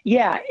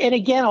 Yeah, and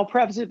again, I'll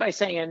preface it by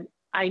saying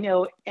I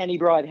know any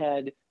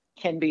broadhead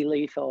can be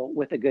lethal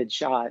with a good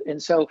shot.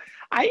 And so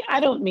I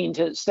don't mean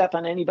to step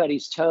on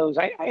anybody's toes.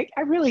 I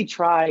really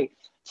try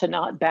to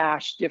not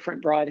bash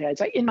different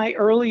broadheads. In my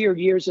earlier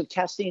years of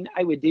testing,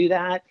 I would do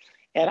that.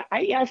 And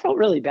I felt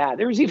really bad.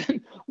 There was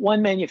even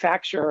one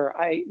manufacturer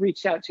I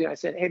reached out to. I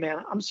said, hey, man,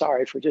 I'm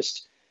sorry for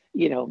just,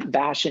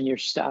 bashing your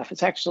stuff.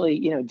 It's actually,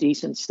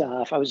 decent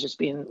stuff. I was just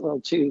being a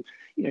little too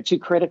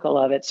critical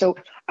of it. So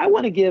I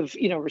want to give,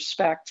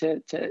 respect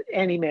to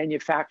any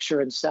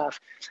manufacturer and stuff.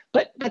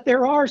 But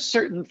there are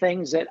certain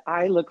things that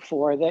I look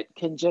for that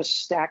can just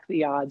stack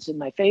the odds in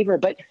my favor.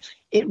 But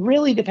it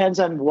really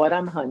depends on what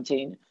I'm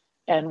hunting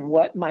and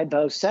what my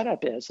bow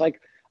setup is. Like,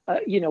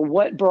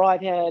 what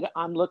broadhead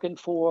I'm looking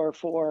for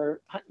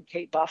hunting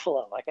Cape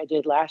buffalo, like I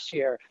did last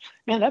year.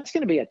 Man, that's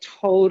going to be a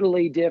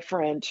totally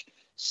different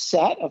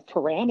set of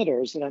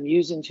parameters that I'm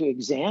using to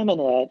examine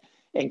it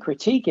and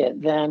critique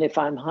it than if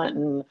I'm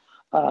hunting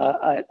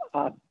a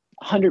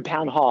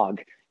 100-pound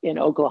hog in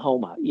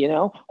Oklahoma,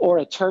 or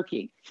a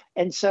turkey.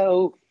 And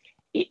so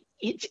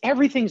it's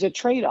everything's a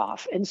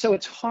trade-off. And so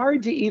it's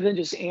hard to even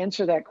just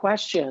answer that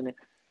question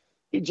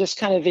just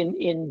kind of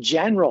in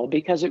general,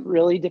 because it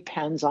really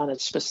depends on a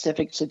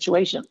specific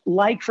situation.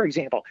 Like, for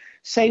example,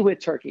 say with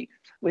turkey.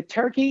 With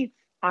turkey,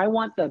 I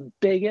want the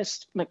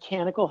biggest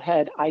mechanical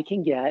head I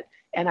can get,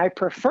 and I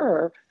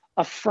prefer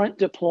a front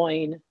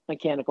deploying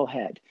mechanical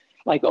head,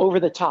 like over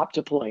the top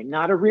deploying,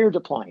 not a rear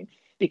deploying,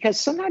 because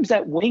sometimes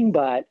that wing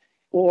butt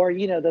or,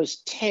 those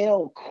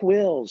tail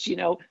quills,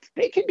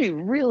 they can be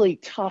really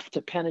tough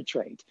to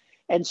penetrate.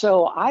 And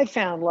so I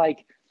found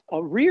like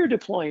a rear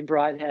deploying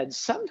broadhead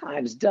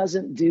sometimes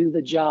doesn't do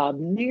the job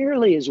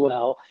nearly as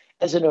well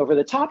as an over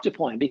the top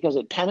deploying, because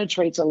it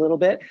penetrates a little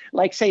bit.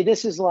 Like, say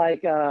this is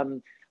like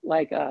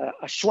like a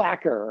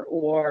Schwacker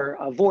or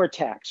a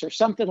Vortex or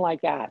something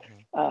like that,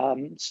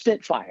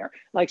 Spitfire,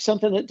 like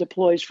something that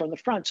deploys from the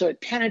front. So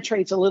it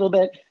penetrates a little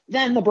bit,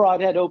 then the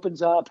broadhead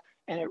opens up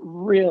and it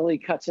really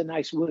cuts a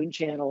nice wound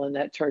channel and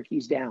that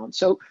turkey's down.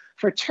 So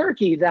for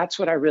turkey, that's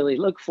what I really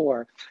look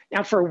for.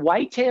 Now for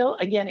whitetail,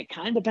 again, it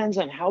kind of depends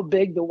on how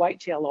big the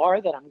whitetail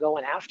are that I'm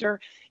going after.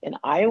 In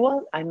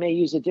Iowa, I may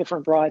use a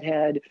different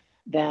broadhead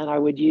than I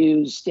would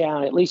use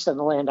down, at least on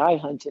the land I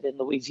hunted in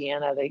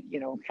Louisiana. They,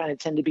 kind of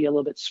tend to be a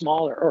little bit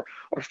smaller,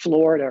 or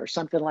Florida or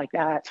something like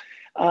that.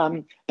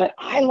 But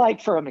I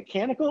like for a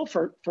mechanical,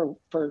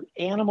 for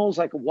animals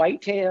like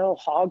whitetail,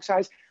 hog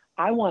size,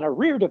 I want a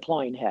rear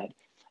deploying head.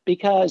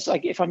 Because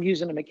like if I'm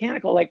using a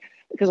mechanical,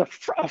 because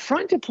a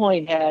front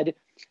deploying head,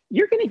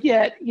 you're going to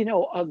get,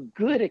 a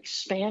good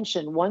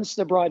expansion once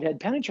the broadhead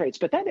penetrates,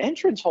 but that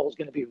entrance hole is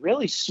going to be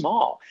really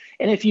small.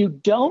 And if you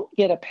don't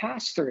get a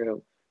pass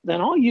through, then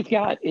all you've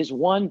got is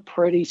one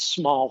pretty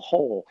small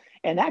hole,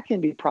 and that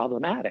can be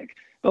problematic.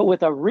 But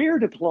with a rear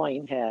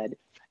deploying head,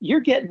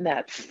 you're getting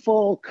that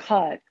full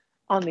cut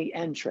on the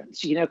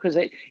entrance, because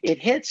it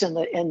hits and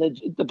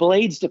the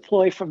blades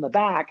deploy from the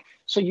back.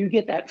 So you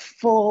get that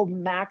full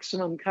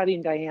maximum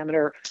cutting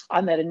diameter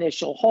on that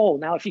initial hole.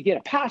 Now, if you get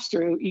a pass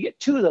through, you get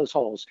two of those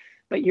holes,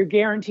 but you're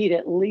guaranteed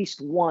at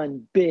least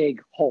one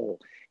big hole.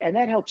 And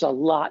that helps a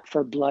lot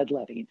for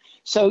bloodletting.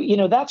 So,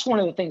 that's one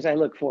of the things I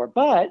look for.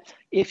 But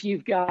if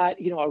you've got,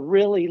 a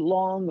really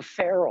long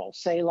ferrule,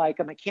 say like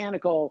a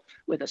mechanical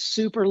with a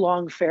super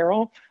long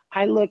ferrule,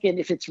 I look, and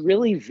if it's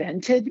really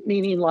vented,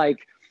 meaning like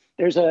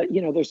there's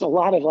a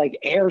lot of like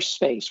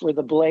airspace where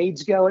the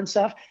blades go and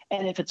stuff.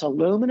 And if it's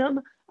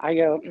aluminum, I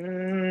go,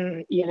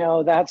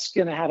 that's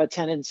going to have a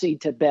tendency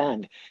to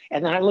bend.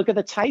 And then I look at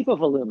the type of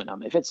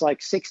aluminum. If it's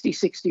like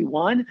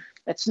 60-61,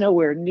 that's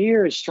nowhere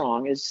near as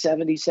strong as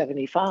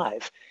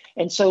 70-75.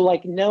 And so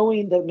like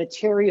knowing the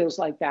materials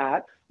like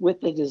that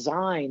with the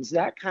designs,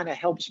 that kind of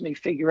helps me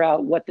figure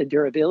out what the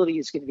durability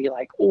is going to be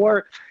like,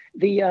 or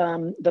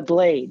the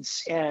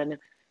blades and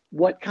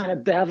what kind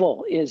of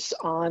bevel is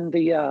on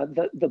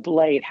the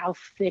blade, how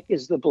thick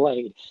is the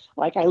blade?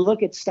 Like I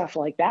look at stuff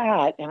like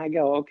that and I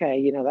go,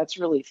 okay, that's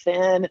really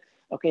thin.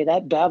 Okay,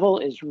 that bevel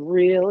is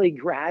really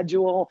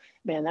gradual.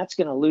 Man, that's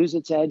going to lose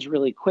its edge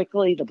really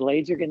quickly. The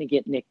blades are going to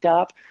get nicked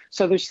up.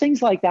 So there's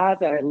things like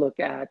that I look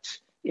at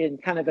in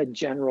kind of a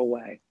general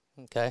way.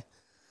 Okay.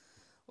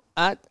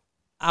 I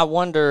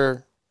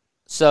wonder,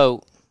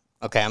 so,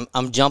 okay,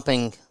 I'm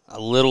jumping a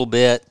little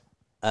bit.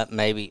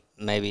 Maybe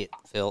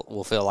it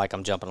will feel like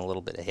I'm jumping a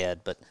little bit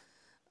ahead, but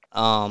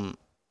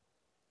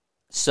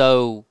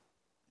so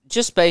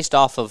just based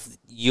off of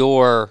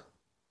your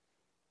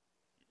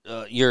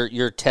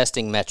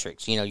testing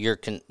metrics,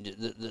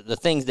 the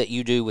things that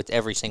you do with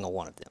every single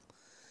one of them,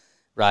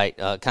 right?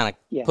 Kind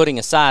of putting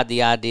aside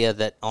the idea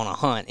that on a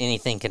hunt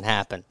anything can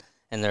happen,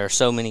 and there are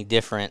so many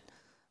different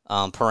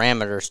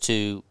parameters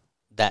to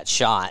that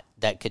shot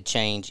that could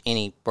change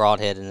any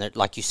broadhead, and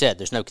like you said,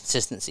 there's no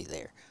consistency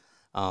there.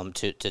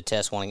 To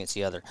test one against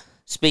the other.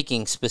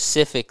 Speaking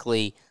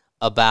specifically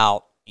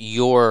about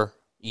your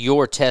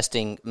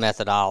testing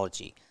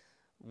methodology,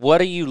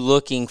 what are you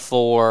looking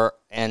for,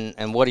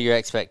 and what are your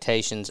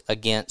expectations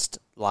against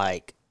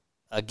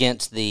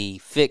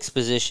the fixed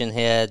position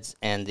heads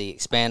and the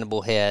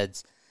expandable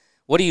heads?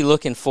 What are you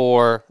looking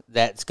for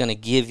that's going to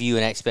give you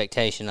an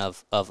expectation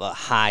of a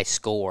high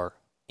score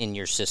in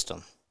your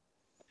system?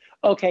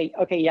 Okay,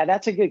 yeah,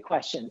 that's a good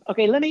question.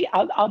 Okay,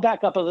 I'll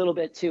back up a little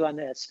bit too on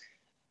this.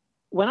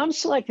 When I'm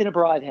selecting a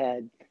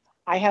broadhead,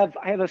 I have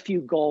a few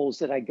goals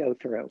that I go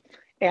through.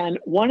 And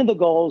one of the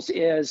goals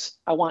is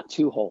I want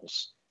two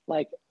holes.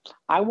 Like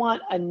I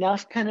want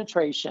enough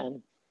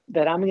penetration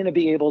that I'm going to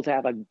be able to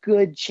have a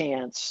good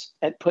chance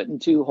at putting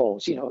two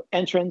holes,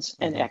 entrance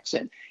and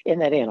exit in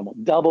that animal,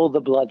 double the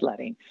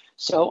bloodletting.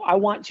 So I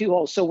want two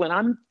holes. So when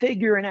I'm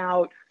figuring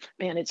out,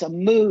 man, it's a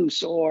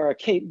moose or a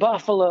Cape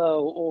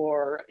buffalo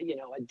or,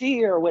 a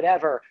deer or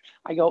whatever,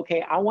 I go,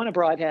 okay, I want a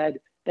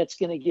broadhead that's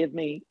going to give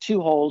me two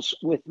holes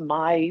with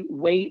my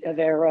weight of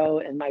arrow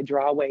and my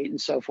draw weight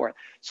and so forth.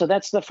 So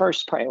that's the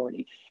first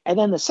priority. And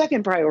then the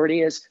second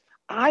priority is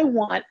I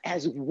want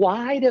as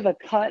wide of a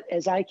cut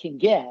as I can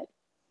get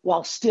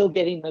while still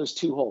getting those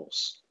two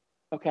holes.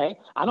 Okay.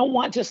 I don't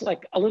want just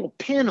like a little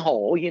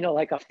pinhole,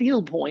 like a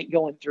field point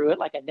going through it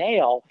like a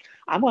nail.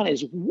 I want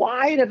as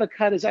wide of a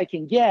cut as I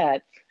can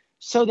get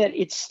so that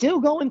it's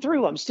still going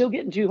through. I'm still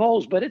getting two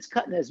holes, but it's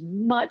cutting as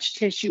much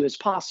tissue as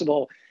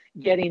possible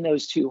getting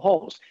those two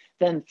holes.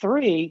 Then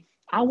 3,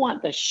 I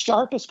want the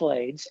sharpest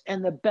blades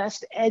and the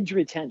best edge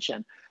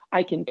retention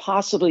I can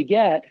possibly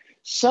get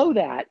so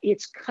that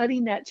it's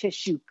cutting that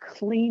tissue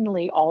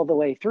cleanly all the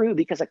way through,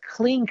 because a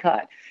clean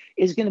cut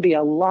is going to be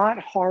a lot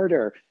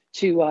harder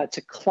to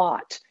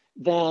clot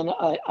than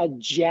a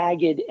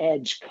jagged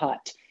edge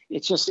cut.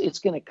 It's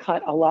going to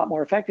cut a lot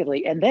more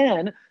effectively. And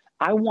then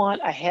I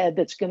want a head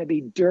that's going to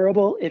be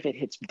durable if it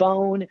hits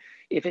bone,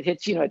 if it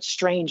hits, at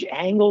strange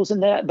angles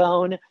in that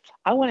bone.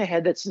 I want a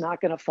head that's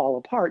not going to fall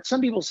apart. Some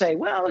people say,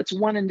 well, it's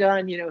one and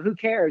done, who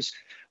cares?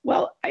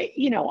 Well, I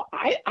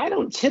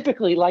don't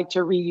typically like to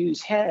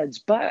reuse heads,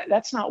 but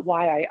that's not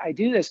why I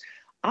do this.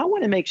 I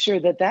want to make sure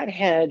that that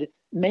head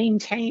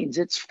maintains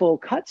its full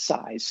cut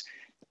size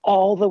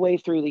all the way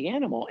through the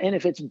animal. And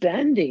if it's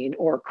bending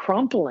or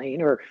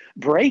crumpling or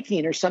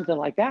breaking or something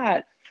like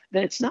that,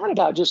 then it's not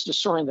about just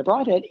destroying the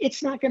broadhead.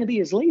 It's not going to be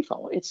as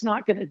lethal. It's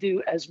not going to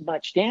do as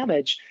much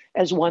damage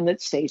as one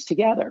that stays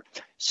together.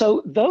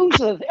 So those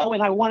are,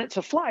 and I want it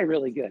to fly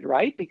really good,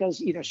 right?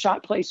 Because,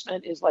 shot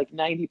placement is like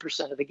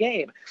 90% of the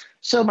game.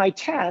 So my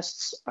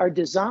tests are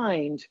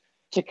designed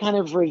to kind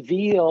of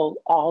reveal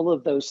all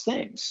of those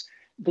things.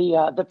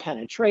 The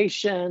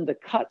penetration, the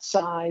cut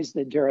size,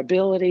 the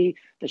durability,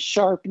 the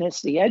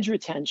sharpness, the edge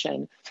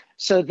retention.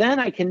 So then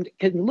I can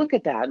look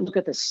at that, look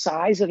at the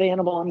size of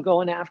animal I'm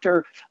going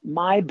after,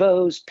 my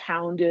bow's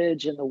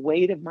poundage and the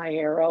weight of my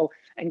arrow,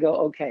 and go,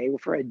 okay,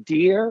 for a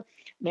deer,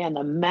 man,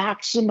 the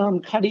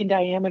maximum cutting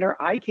diameter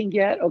I can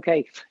get,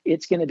 okay,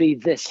 it's going to be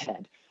this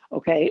head.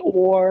 Okay,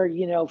 or,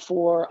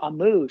 for a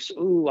moose,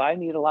 I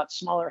need a lot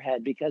smaller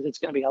head because it's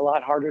going to be a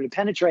lot harder to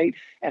penetrate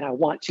and I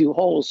want 2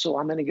 holes, so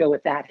I'm going to go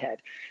with that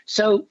head.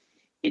 So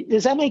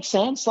does that make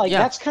sense? Like,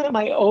 that's kind of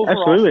my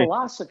overall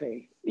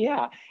philosophy.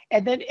 Yeah.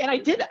 And I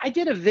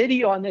did a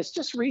video on this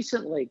just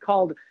recently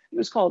called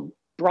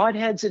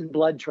Broadheads and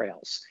Blood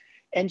Trails,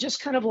 and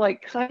just kind of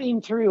like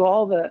cutting through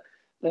all the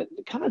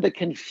kind of the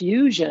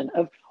confusion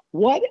of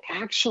what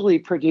actually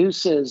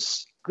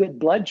produces good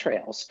blood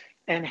trails.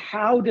 And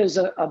how does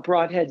a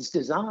broadhead's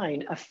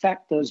design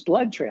affect those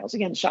blood trails?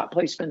 Again, shot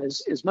placement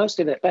is most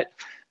of it, but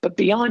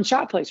beyond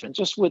shot placement,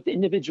 just with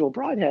individual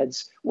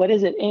broadheads, what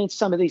is it? And it's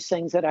some of these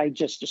things that I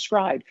just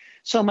described.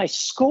 So my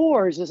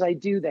scores, as I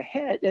do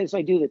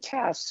the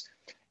tests,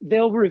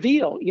 they'll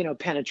reveal,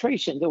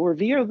 penetration. They'll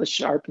reveal the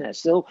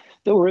sharpness. They'll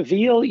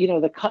reveal,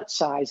 the cut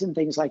size and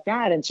things like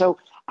that. And so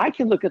I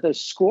can look at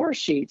those score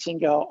sheets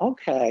and go,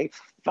 okay,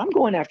 if I'm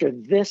going after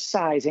this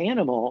size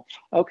animal,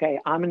 okay,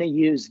 I'm going to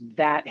use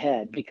that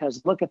head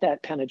because look at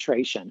that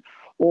penetration.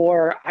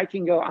 Or I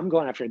can go, I'm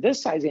going after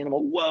this size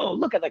animal. Whoa,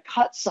 look at the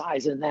cut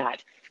size in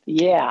that.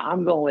 Yeah,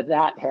 I'm going with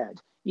that head.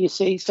 You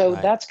see, so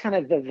that's kind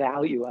of the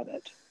value of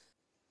it.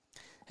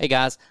 Hey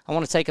guys, I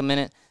want to take a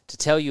minute to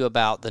tell you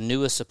about the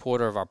newest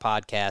supporter of our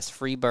podcast,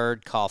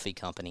 Freebird Coffee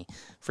Company.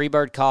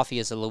 Freebird Coffee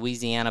is a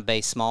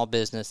Louisiana-based small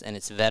business, and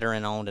it's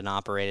veteran-owned and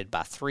operated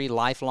by 3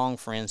 lifelong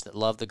friends that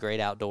love the great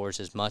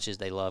outdoors as much as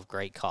they love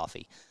great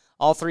coffee.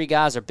 All 3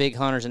 guys are big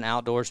hunters and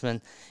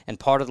outdoorsmen and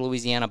part of the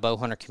Louisiana bow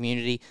hunter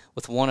community,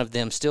 with one of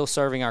them still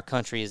serving our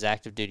country as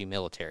active duty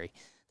military.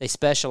 They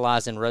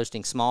specialize in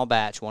roasting small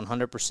batch,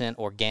 100%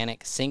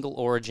 organic, single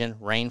origin,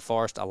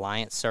 Rainforest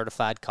Alliance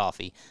certified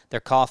coffee.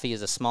 Their coffee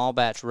is a small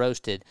batch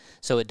roasted,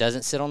 so it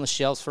doesn't sit on the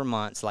shelves for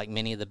months like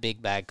many of the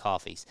big bag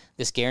coffees.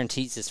 This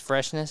guarantees its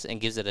freshness and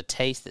gives it a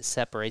taste that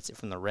separates it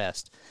from the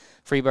rest.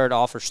 Freebird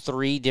offers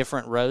 3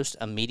 different roasts,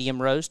 a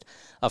medium roast,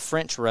 a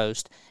French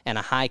roast, and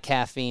a high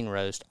caffeine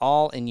roast,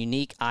 all in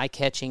unique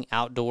eye-catching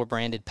outdoor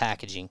branded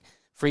packaging.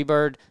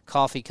 Freebird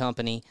Coffee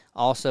Company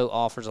also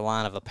offers a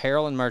line of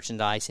apparel and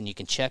merchandise, and you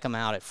can check them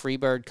out at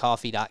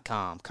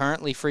freebirdcoffee.com.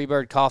 Currently,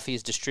 Freebird Coffee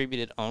is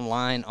distributed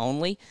online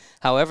only.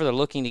 However, they're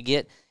looking to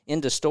get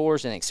into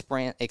stores and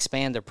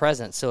expand their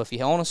presence. So if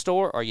you own a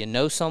store or you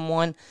know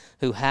someone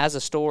who has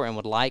a store and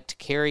would like to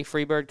carry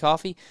Freebird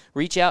Coffee,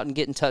 reach out and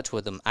get in touch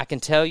with them. I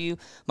can tell you,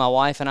 my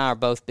wife and I are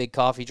both big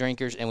coffee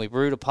drinkers, and we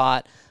brewed a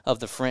pot of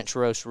the French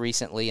roast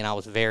recently, and I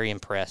was very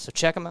impressed. So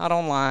check them out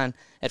online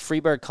at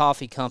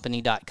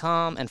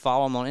freebirdcoffeecompany.com and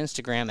follow them on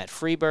Instagram at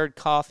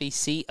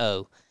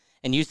freebirdcoffeeco,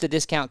 and use the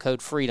discount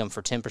code FREEDOM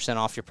for 10%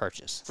 off your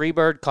purchase.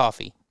 Freebird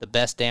Coffee, the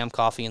best damn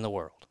coffee in the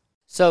world.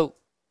 So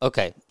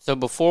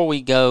before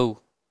we go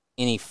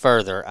any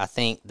further, I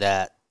think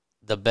that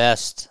the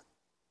best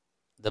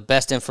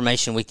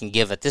information we can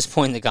give at this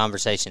point in the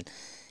conversation,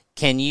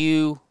 can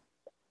you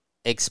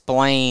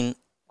explain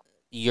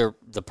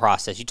the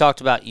process? You talked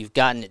about you've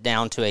gotten it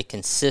down to a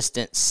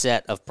consistent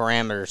set of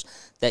parameters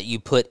that you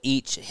put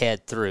each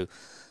head through.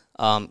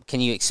 Can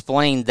you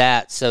explain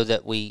that so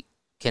that we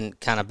can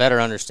kind of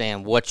better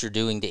understand what you're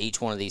doing to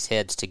each one of these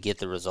heads to get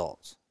the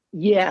results?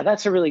 Yeah,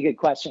 that's a really good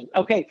question.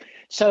 Okay,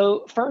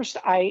 so first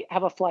I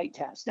have a flight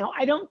test. Now,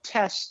 I don't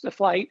test the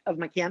flight of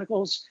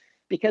mechanicals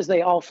because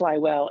they all fly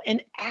well.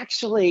 And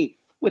actually,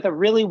 with a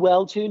really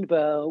well-tuned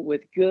bow,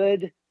 with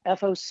good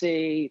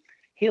FOC,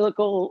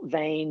 helical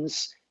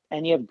vanes,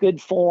 and you have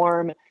good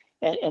form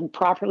and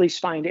properly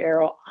spined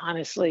arrow,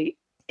 honestly,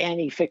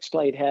 any fixed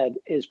blade head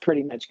is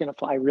pretty much going to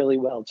fly really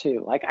well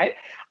too. Like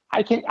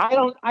I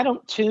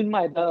don't tune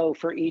my bow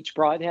for each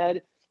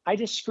broadhead. I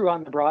just screw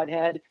on the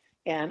broadhead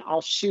and I'll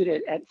shoot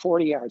it at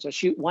 40 yards. I'll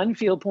shoot 1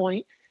 field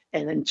point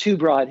and then 2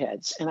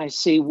 broadheads, and I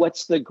see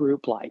what's the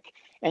group like.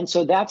 And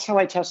so that's how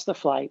I test the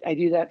flight. I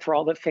do that for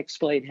all the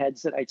fixed blade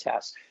heads that I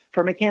test.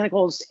 For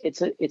mechanicals,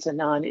 it's a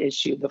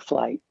non-issue, the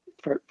flight,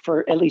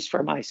 for at least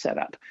for my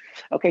setup.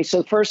 Okay,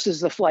 so first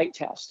is the flight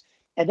test.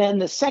 And then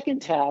the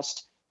second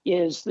test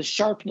is the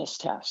sharpness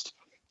test.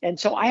 And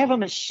so I have a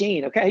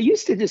machine. Okay, I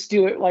used to just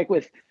do it like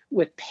with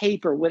with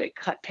paper, would it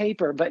cut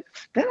paper? But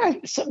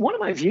then one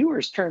of my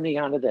viewers turned me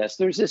onto this.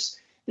 There's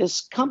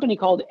this company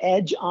called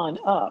Edge On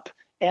Up,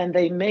 and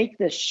they make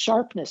this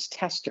sharpness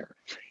tester,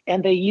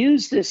 and they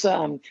use this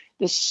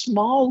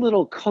small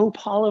little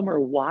copolymer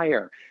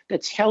wire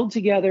that's held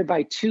together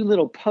by two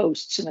little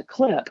posts and a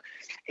clip,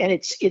 and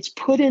it's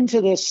put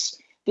into this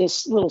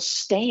little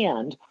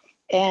stand,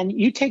 and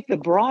you take the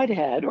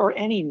broadhead or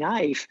any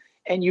knife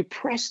and you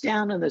press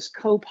down on this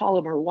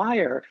copolymer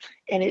wire,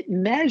 and it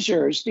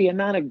measures the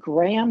amount of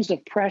grams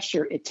of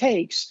pressure it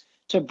takes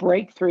to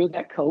break through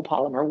that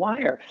copolymer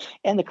wire.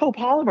 And the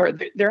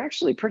copolymer, they're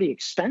actually pretty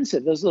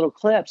expensive, those little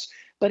clips,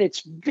 but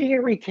it's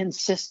very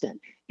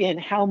consistent in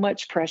how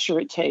much pressure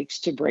it takes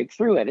to break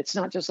through it. It's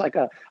not just like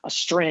a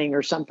string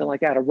or something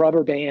like that, a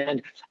rubber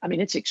band. I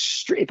mean,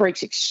 it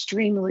breaks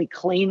extremely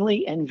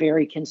cleanly and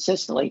very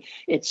consistently.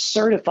 It's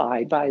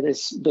certified by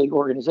this big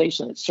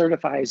organization that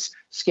certifies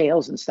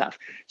scales and stuff.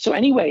 So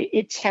anyway,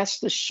 it tests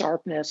the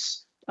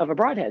sharpness of a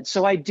broadhead.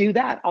 So I do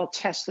that. I'll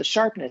test the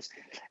sharpness.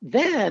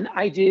 Then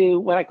I do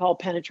what I call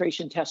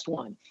penetration test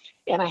 1.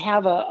 And I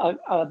have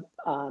a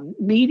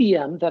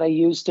medium that I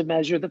use to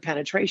measure the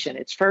penetration.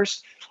 It's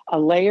first a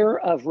layer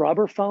of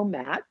rubber foam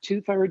mat,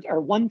 2/3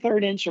 or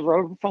 1/3 inch of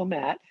rubber foam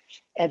mat,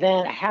 and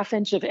then a 1/2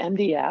 inch of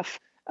MDF,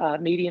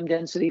 medium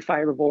density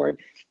fiberboard,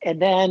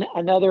 and then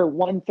another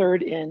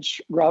 1/3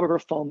 inch rubber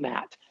foam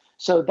mat.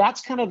 So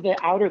that's kind of the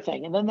outer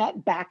thing. And then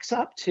that backs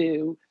up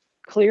to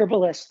clear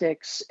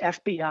ballistics,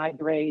 FBI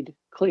grade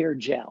clear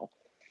gel.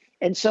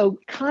 And so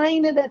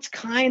that's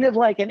kind of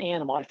like an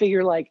animal. I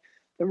figure like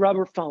the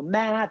rubber foam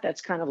mat, that's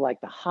kind of like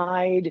the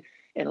hide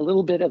and a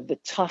little bit of the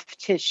tough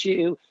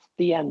tissue.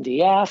 The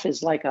MDF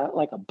is like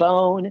a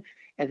bone,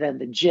 and then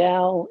the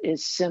gel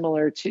is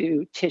similar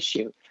to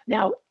tissue.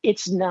 Now,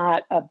 it's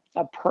not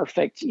a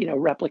perfect,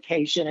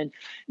 replication, and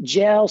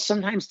gel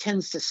sometimes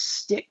tends to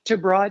stick to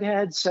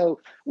broadheads.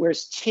 So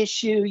whereas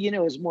tissue,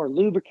 is more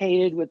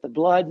lubricated with the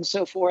blood and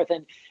so forth,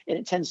 and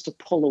it tends to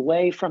pull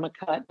away from a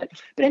cut.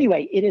 But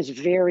anyway, it is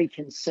very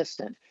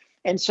consistent.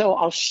 And so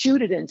I'll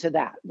shoot it into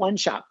that one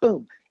shot,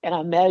 boom, and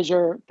I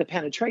measure the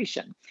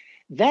penetration.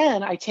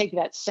 Then I take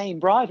that same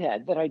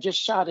broadhead that I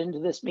just shot into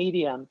this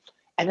medium,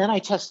 and then I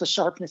test the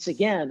sharpness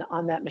again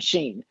on that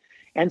machine.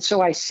 And so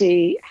I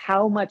see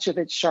how much of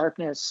its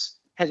sharpness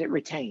has it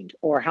retained,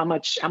 or how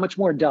much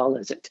more dull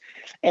is it?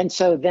 And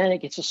so then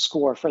it gets a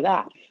score for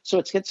that. So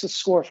it gets a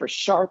score for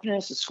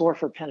sharpness, a score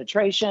for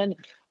penetration,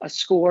 a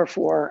score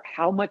for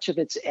how much of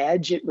its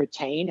edge it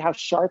retained, how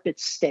sharp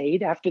it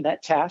stayed after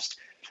that test.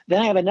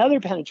 Then I have another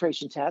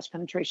penetration test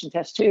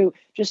 2,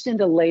 just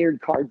into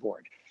layered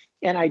cardboard.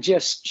 And I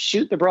just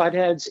shoot the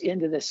broadheads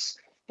into this,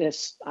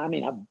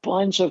 a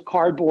bunch of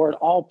cardboard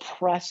all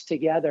pressed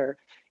together.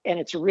 And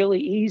it's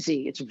really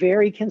easy. It's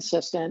very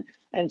consistent,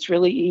 and it's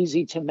really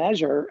easy to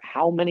measure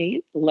how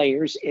many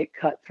layers it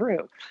cut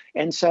through.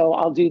 And so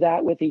I'll do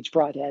that with each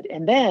broadhead.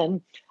 And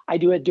then I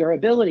do a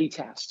durability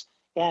test.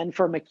 And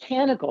for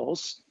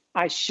mechanicals,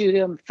 I shoot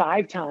them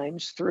 5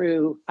 times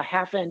through a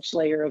 1/2 inch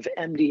layer of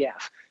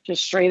MDF,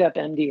 just straight up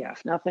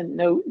MDF. Nothing,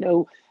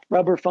 no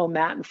rubber foam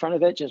mat in front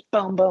of it, just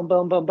boom, boom,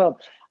 boom, boom, boom.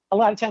 A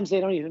lot of times they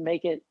don't even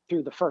make it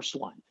through the first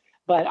one,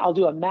 but I'll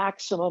do a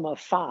maximum of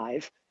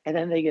 5. And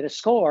then they get a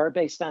score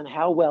based on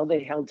how well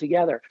they held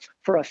together.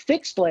 For a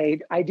fixed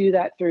blade, I do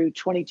that through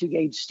 22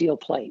 gauge steel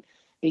plate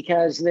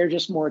because they're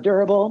just more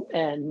durable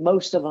and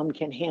most of them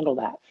can handle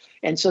that.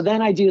 And so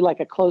then I do like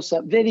a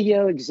close-up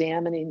video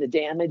examining the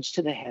damage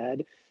to the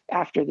head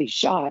after these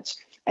shots.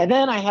 And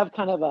then I have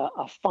kind of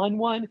a fun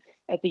one.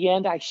 At the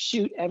end, I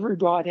shoot every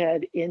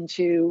broadhead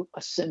into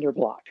a cinder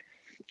block.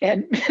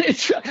 And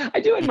I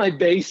do it in my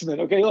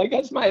basement, okay? Like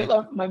that's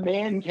my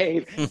man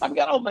cave. I've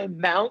got all my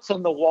mounts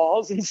on the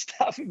walls and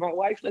stuff, and my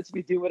wife lets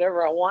me do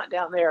whatever I want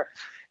down there.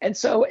 And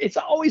so it's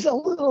always a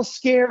little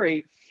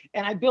scary.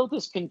 And I built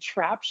this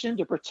contraption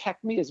to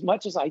protect me as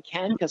much as I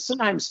can, because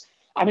sometimes,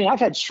 I've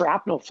had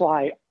shrapnel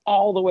fly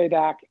all the way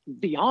back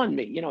beyond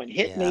me, and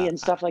hit me and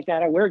stuff like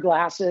that. I wear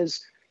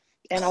glasses.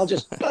 And I'll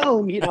just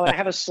boom, I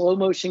have a slow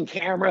motion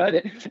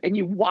camera and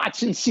you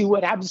watch and see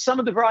what happens. Some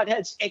of the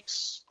broadheads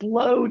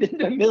explode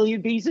into a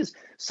million pieces.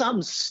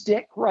 Some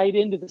stick right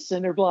into the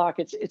cinder block.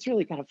 It's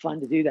really kind of fun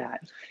to do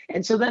that.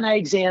 And so then I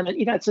examine,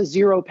 it's a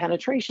 0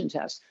 penetration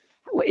test.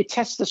 It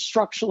tests the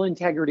structural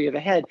integrity of a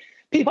head.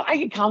 I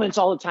get comments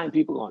all the time,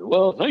 people going,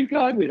 well, thank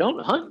God we don't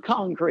hunt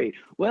concrete.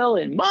 Well,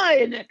 in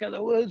my neck of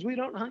the woods, we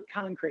don't hunt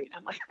concrete.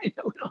 I'm like, I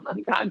know we don't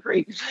hunt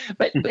concrete,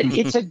 but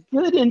it's a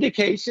good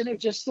indication of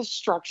just the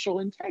structural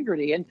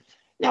integrity. And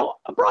now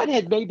a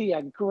broadhead may be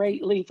a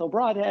great lethal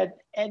broadhead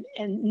and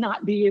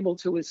not be able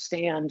to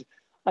withstand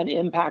an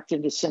impact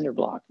into cinder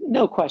block.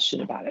 No question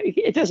about it.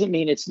 It doesn't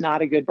mean it's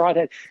not a good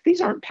broadhead.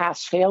 These aren't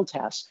pass-fail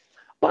tests.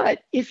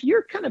 But if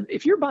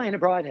you're buying a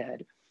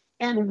broadhead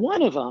and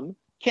one of them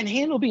can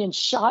handle being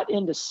shot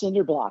into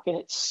cinder block and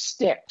it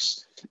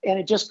sticks and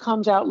it just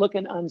comes out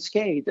looking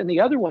unscathed, and the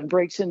other one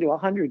breaks into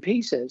 100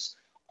 pieces,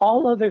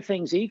 all other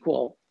things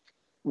equal,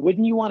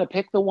 wouldn't you want to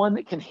pick the one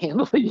that can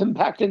handle the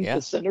impact into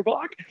the cinder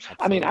block?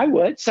 Absolutely. I mean, I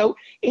would. So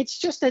it's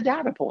just a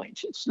data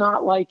point. It's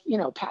not like,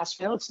 pass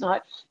fail. It's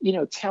not,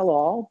 tell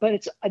all, but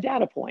it's a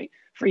data point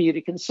for you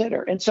to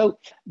consider. And so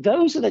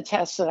those are the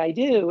tests that I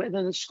do. And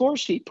then the score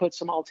sheet puts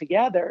them all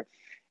together.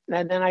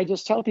 And then I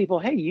just tell people,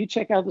 hey, you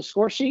check out the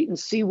score sheet and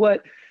see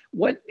what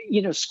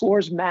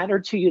scores matter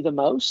to you the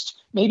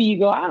most. Maybe you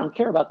go, I don't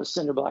care about the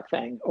cinder block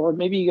thing. Or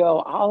maybe you go,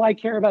 all I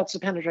care about is the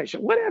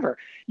penetration, whatever.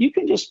 You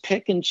can just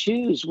pick and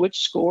choose which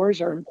scores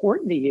are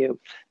important to you,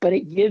 but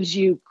it gives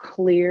you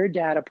clear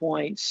data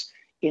points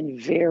in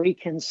very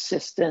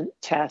consistent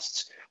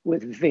tests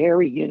with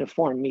very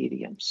uniform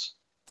mediums.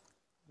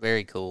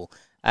 Very cool.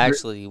 I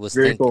actually was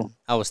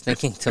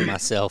thinking to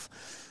myself,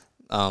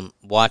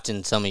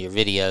 watching some of your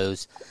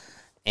videos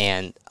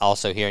and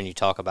also hearing you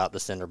talk about the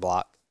cinder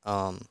block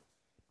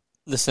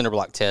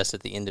test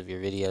at the end of your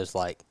videos,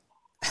 like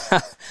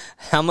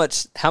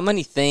how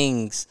many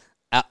things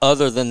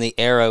other than the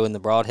arrow and the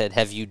broadhead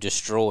have you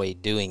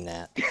destroyed doing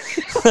that?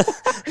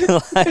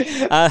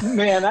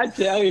 Man, I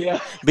tell you,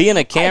 being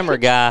a camera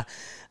guy,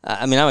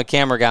 I'm a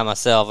camera guy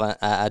myself.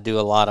 I do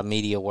a lot of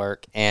media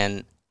work,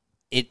 and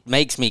it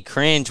makes me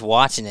cringe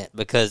watching it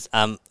because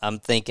I'm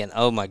thinking,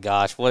 oh my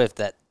gosh, what if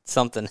that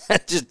something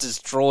just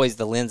destroys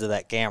the lens of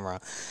that camera?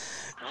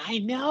 I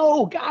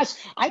know, gosh,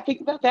 I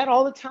think about that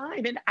all the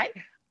time, and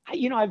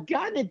I've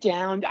gotten it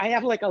down. I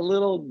have like a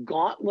little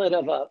gauntlet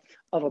of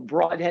a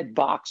broadhead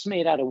box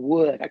made out of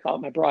wood. I call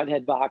it my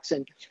broadhead box,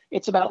 and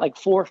it's about like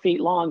 4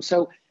 feet long.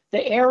 So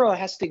the arrow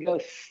has to go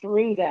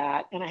through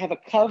that, and I have a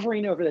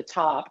covering over the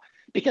top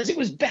because it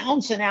was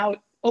bouncing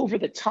out over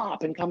the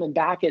top and coming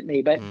back at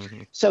me. But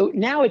so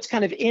now it's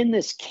kind of in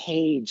this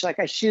cage, like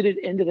I shoot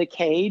it into the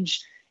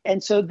cage.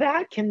 And so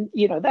that can,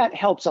 that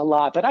helps a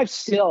lot. But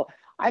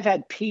I've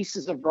had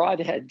pieces of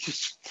broadhead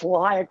just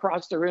fly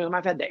across the room.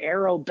 I've had the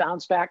arrow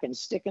bounce back and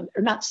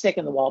not stick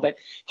in the wall, but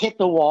hit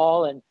the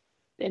wall.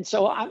 And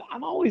so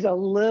I'm always a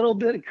little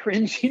bit of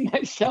cringing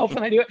myself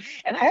when I do it.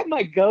 And I have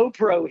my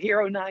GoPro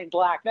Hero 9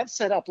 Black. That's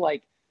set up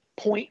like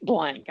point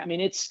blank. I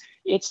mean,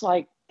 it's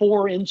like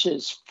 4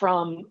 inches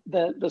from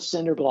the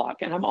cinder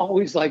block. And I'm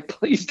always like,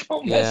 please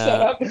don't mess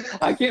that up.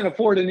 I can't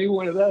afford a new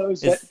one of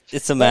those.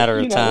 It's a matter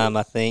of time,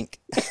 I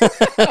think.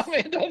 Oh,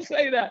 man, don't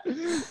say that.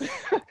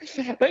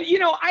 But,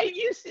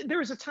 there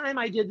was a time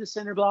I did the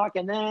cinder block,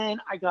 and then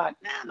I got,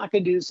 I'm not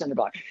going to do the cinder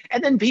block.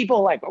 And then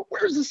people like, well,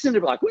 where's the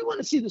cinder block? We want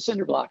to see the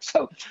cinder block.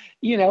 So,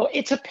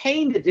 it's a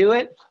pain to do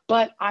it.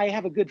 But I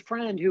have a good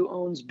friend who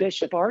owns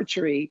Bishop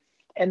Archery,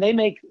 and they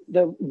make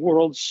the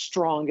world's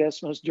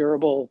strongest, most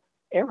durable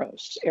arrow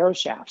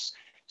shafts.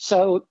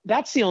 So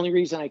that's the only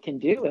reason I can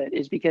do it,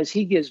 is because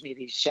he gives me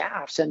these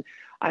shafts. And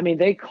I mean,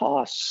 they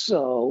cost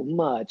so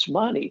much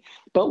money,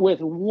 but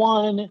with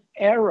one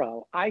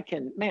arrow, I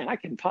can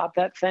pop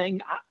that thing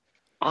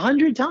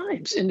 100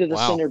 times into the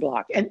cinder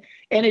block, and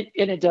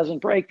it doesn't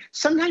break.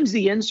 Sometimes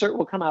the insert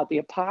will come out, the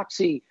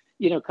epoxy,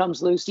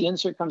 comes loose, the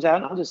insert comes out,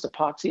 and I'll just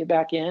epoxy it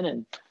back in,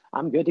 and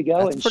I'm good to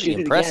go. That's and pretty shoot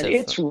impressive. it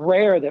again. It's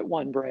rare that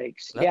one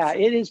breaks. Yeah,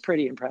 it is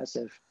pretty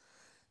impressive.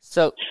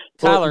 So,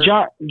 Tyler,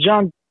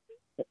 John,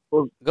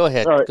 go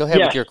ahead. Go ahead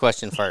with your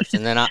question first,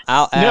 and then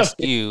I'll ask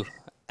you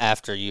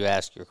after you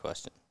ask your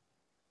question.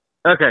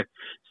 Okay,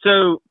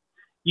 so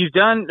you've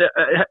done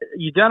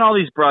all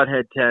these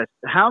broadhead tests.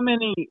 How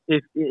many,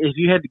 if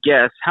you had to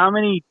guess, how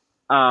many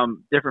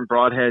different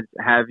broadheads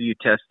have you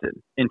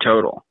tested in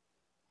total?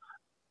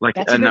 Like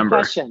That's a good number.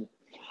 Question.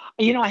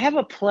 I have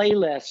a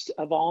playlist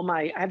of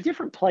I have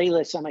different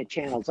playlists on my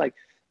channels, like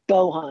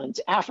bow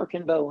hunts,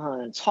 African bow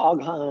hunts,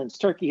 hog hunts,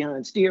 turkey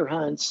hunts, deer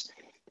hunts,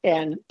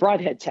 and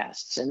broadhead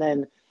tests. And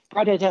then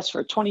broadhead tests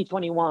for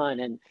 2021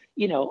 and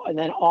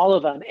then all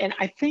of them. And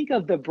I think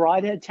of the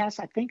broadhead tests,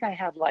 I think I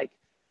have like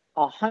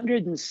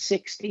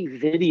 160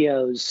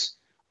 videos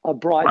of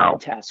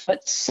broadhead tests,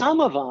 but some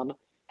of them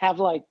have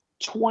like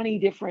 20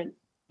 different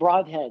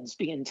broadheads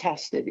being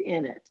tested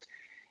in it.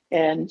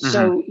 And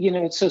so,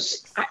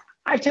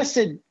 I've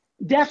tested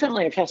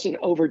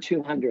over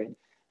 200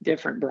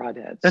 different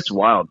broadheads. That's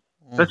wild.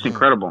 That's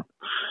incredible.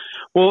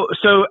 Well,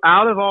 so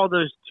out of all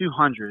those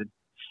 200,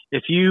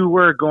 if you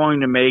were going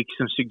to make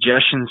some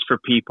suggestions for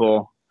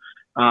people,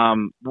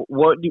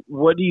 what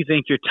do you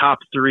think your top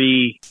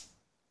 3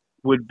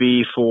 would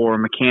be for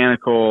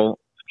mechanical,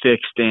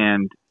 fixed,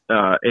 and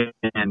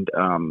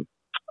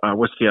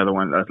what's the other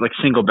one? Like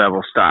single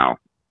bevel style.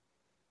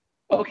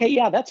 Okay,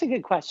 yeah, that's a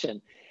good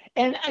question.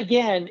 And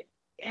again,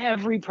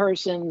 every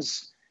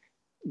person's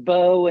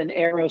bow and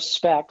arrow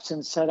specs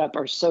and setup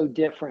are so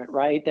different,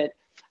 right? That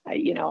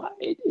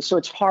so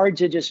it's hard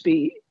to just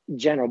be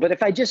general. But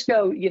if I just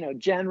go,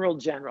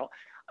 general,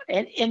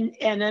 and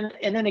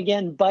then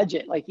again,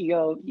 budget, like you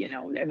go,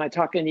 am I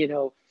talking,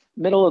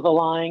 middle of the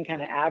line,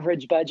 kind of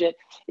average budget?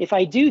 If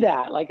I do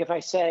that, like if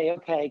I say,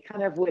 okay,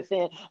 kind of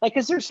within, like,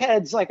 because there's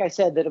heads, like I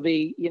said, that'll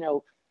be,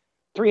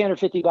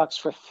 $350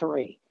 for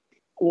 3,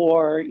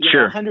 or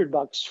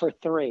 $100 for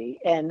 3,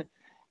 and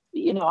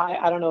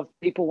I don't know if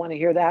people want to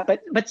hear that,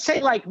 but say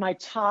like my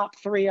top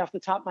 3 off the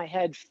top of my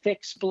head: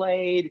 fixed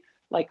blade,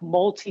 like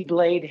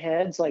multi-blade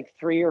heads, like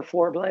 3 or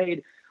 4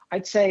 blade,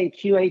 I'd say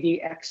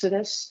QAD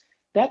Exodus.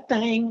 That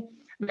thing,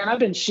 man, I've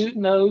been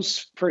shooting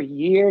those for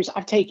years.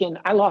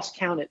 I lost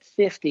count at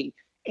 50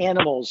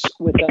 animals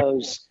with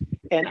those.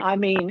 And I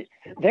mean,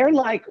 they're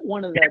like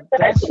one of the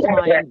best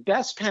flying,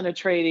 best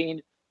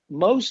penetrating,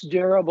 most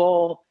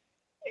durable,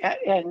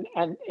 and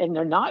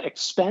they're not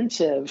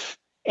expensive.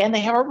 And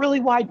they have a really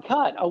wide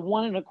cut, a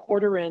 1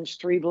 1/4 inch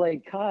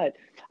 3-blade cut.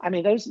 I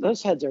mean,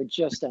 those heads are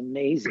just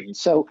amazing.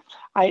 So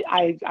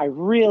I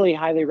really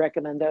highly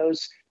recommend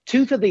those.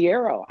 Tooth of the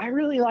Arrow. I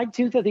really like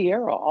Tooth of the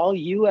Arrow, all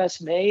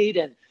US made,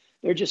 and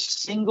they're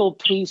just single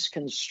piece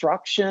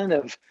construction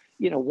of,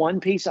 one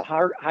piece of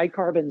high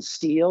carbon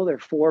steel. They're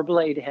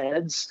 4-blade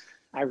heads.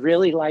 I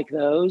really like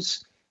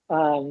those.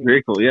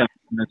 Very cool. Yeah.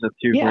 That's a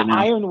tooth. Yeah. Right now.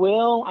 Iron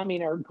Will, I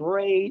mean, are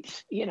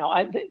great.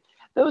 And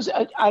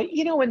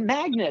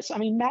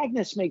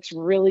Magnus makes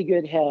really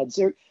good heads.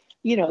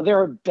 There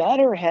are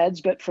better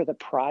heads, but for the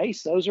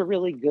price, those are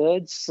really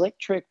good. Slick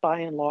Trick, by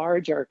and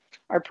large, are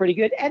pretty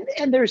good.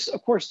 And there's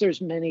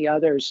many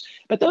others,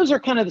 but those are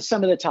kind of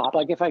some of the top.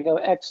 Like if I go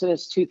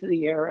Exodus, Tooth of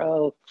the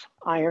Arrow,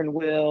 Iron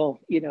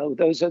Will,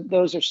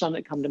 those are some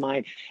that come to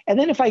mind. And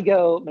then if I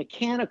go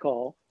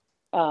mechanical,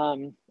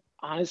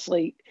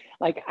 honestly,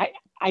 like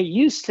I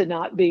used to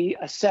not be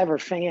a Sever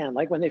fan.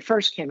 Like when they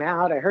first came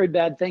out, I heard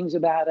bad things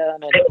about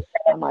them, and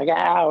I'm like,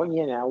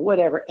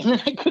 whatever. And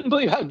then I couldn't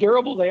believe how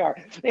durable they are.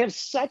 They have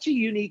such a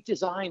unique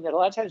design that a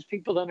lot of times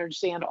people don't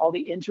understand all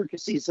the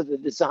intricacies of the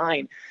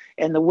design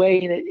and the way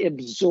it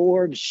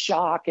absorbs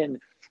shock,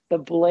 and the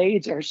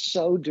blades are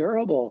so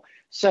durable.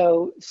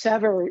 So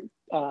Sever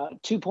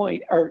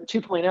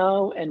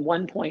 2.0 and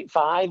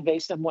 1.5,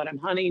 based on what I'm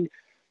hunting,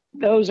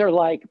 those are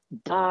like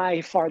by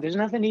far, there's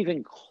nothing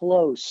even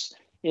close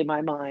in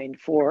my mind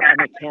for a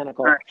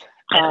mechanical.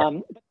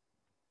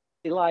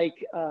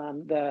 Like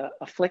the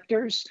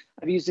Afflictors.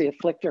 I've used the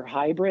Afflictor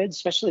hybrids,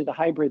 especially the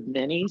hybrid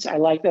minis. I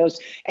like those.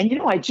 And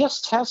I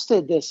just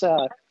tested this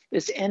NAP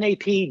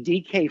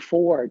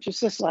DK4 just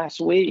this last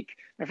week.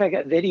 In fact,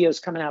 I got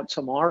videos coming out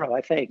tomorrow,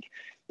 I think.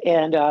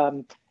 And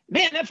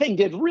man, that thing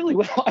did really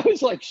well. I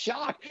was like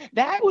shocked.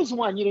 That was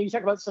one, you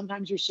talk about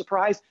sometimes you're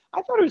surprised.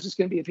 I thought it was just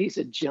going to be a piece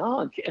of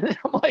junk. And then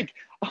I'm like,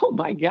 oh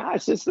my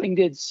gosh, this thing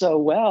did so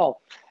well.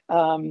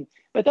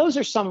 But those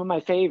are some of my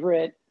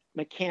favorite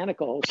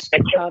mechanicals.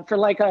 For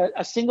like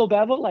a single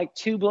bevel, like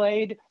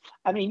 2-blade,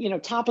 I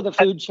mean, top of the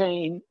food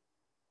chain,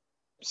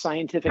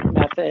 Scientific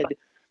Method.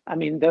 I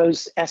mean,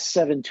 those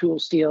S7 tool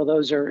steel,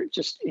 those are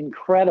just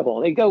incredible.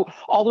 They go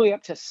all the way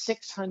up to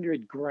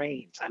 600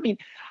 grains. I mean,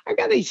 I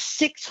got these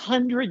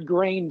 600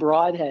 grain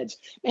broadheads,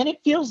 and it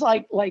feels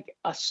like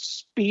a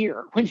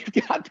spear when you've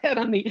got that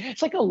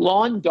it's like a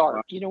lawn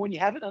dart, when you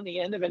have it on the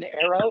end of an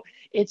arrow,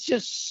 it's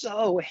just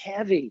so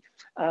heavy.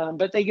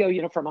 But they go,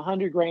 from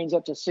 100 grains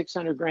up to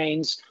 600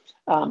 grains.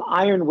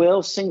 Iron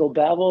Will single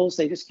bevels,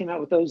 they just came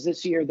out with those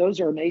this year. Those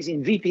are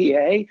amazing.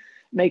 VPA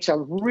makes a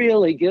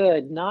really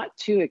good, not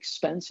too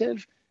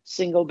expensive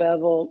single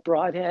bevel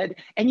broadhead.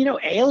 And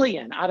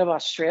Alien out of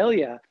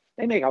Australia,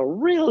 they make a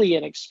really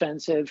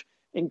inexpensive,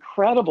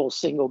 incredible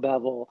single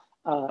bevel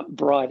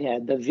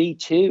broadhead, the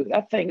V2.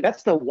 That thing,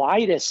 that's the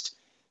widest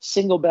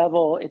single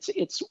bevel. It's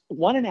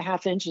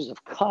 1.5 inches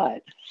of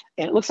cut,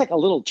 and it looks like a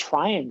little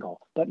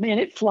triangle, but man,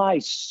 it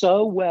flies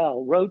so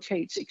well,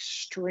 rotates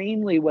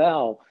extremely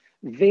well,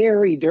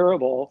 very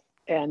durable.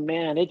 And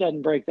man, it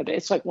doesn't break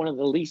it's like one of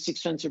the least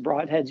expensive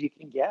broadheads you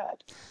can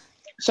get.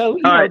 So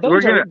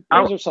those are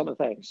some of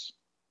the things.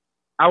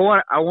 I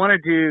want to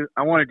do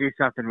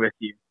something with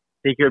you. I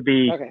think it'll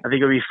be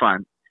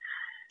fun.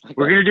 Okay.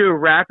 We're gonna do a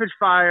rapid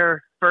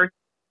fire. First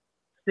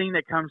thing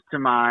that comes to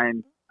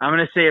mind, I'm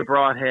gonna say a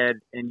broadhead,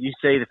 and you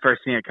say the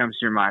first thing that comes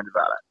to your mind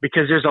about it,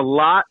 because there's a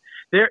lot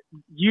there.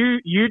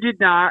 You did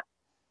not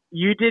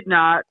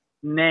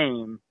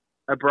name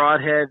a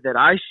broadhead that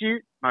I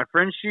shoot, my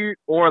friends shoot,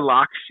 or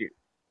Locke shoot.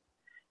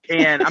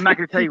 And I'm not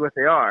going to tell you what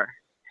they are.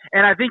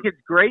 And I think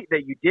it's great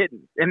that you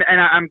didn't. And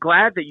I'm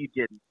glad that you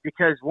didn't,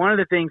 because one of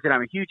the things that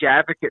I'm a huge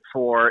advocate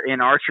for in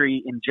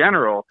archery in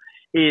general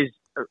is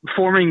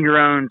forming your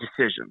own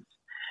decisions,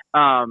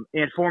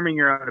 and forming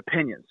your own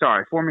opinions.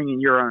 Forming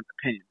in your own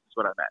opinions is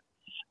what I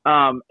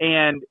meant.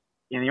 And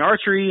in the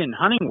archery and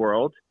hunting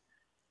world,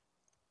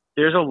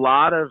 there's a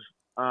lot of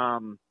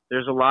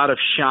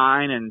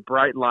shine and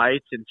bright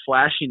lights and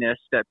flashiness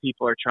that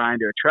people are trying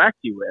to attract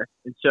you with.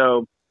 And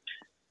so,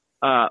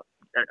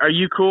 are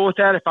you cool with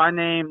that? If I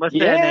name, let's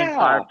say I name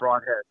 5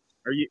 broadheads.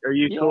 Are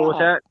you cool with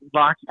that?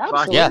 Lock,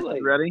 absolutely.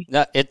 You ready?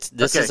 No,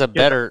 this is a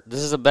better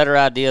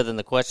idea than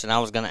the question I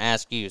was going to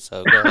ask you.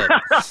 So go ahead.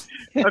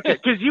 Okay,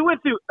 because you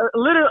went through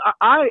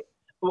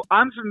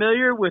I'm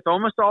familiar with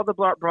almost all the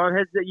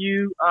broadheads that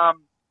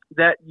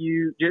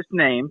you just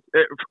named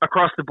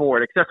across the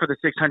board, except for the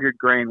 600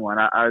 grain one.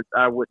 I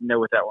wouldn't know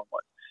what that one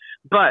was,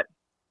 but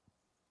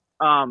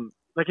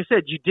like I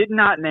said, you did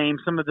not name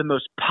some of the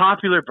most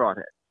popular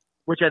broadheads,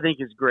 which I think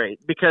is great,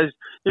 because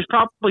there's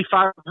probably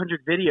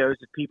 500 videos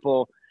of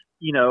people,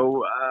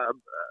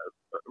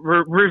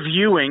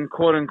 reviewing,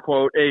 quote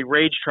unquote, a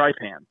Rage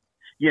Tripan.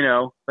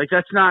 Like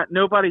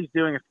nobody's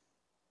doing a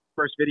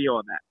first video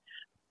on that.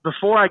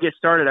 Before I get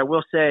started, I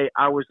will say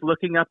I was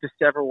looking up the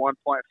Sever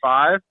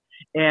 1.5,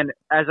 and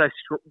as I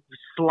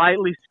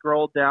slightly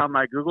scrolled down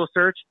my Google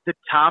search, the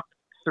top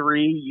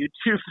 3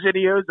 YouTube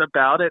videos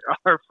about it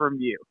are from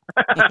you.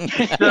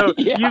 So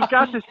You've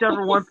got the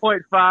Sever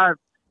 1.5.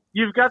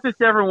 You've got the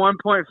Sever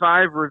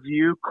 1.5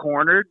 review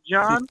cornered,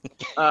 John.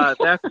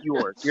 That's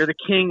yours. You're the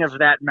king of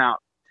that mountain.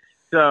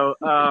 So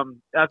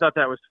I thought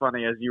that was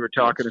funny as you were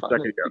talking a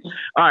second ago.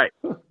 All right,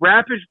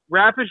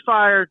 rapid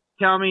fire.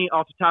 Tell me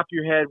off the top of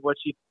your head what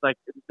you like,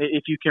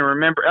 if you can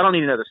remember. I don't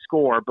need to know the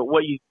score, but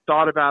what you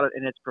thought about it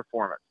and its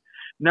performance.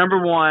 Number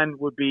 1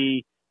 would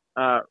be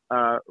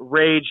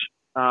Rage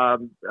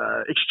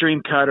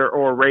Extreme Cutter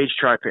or Rage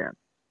Tri-Pan.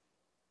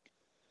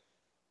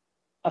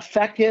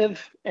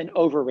 Effective and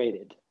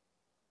overrated.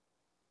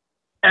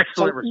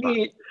 Excellent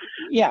response.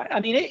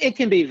 It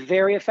can be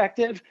very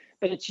effective,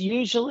 but it's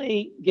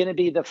usually going to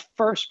be the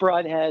first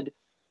broadhead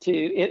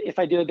if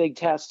I do a big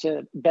test,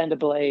 to bend a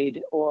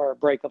blade or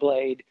break a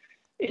blade.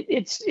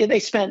 They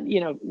spent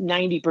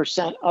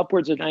 90%,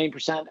 upwards of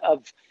 90%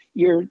 of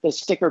the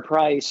sticker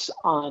price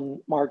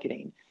on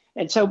marketing,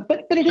 and so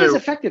but it is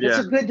effective. It's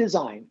a good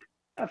design,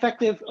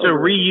 effective. So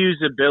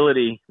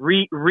reusability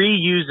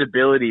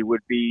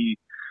would be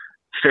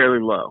fairly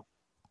low.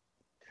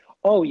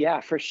 Oh yeah,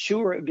 for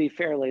sure it would be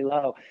fairly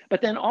low.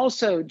 But then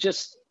also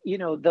just the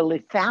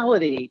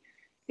lethality.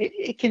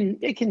 It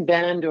can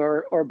bend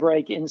or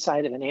break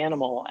inside of an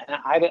animal, and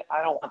I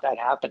don't want that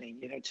happening.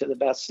 To the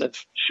best of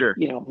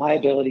my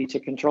ability to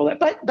control it.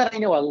 But I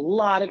know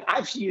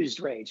I've used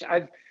Rage.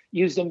 I've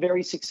used them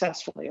very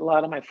successfully. A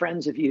lot of my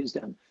friends have used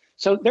them,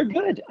 so they're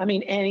good. I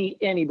mean,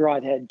 any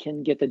broadhead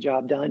can get the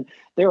job done.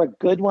 They're a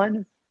good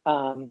one.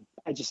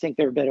 I just think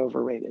they're a bit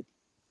overrated.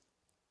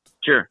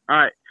 Sure. All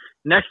right.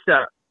 Next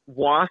up,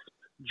 Wasp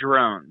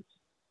drones.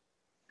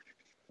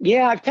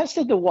 Yeah, I've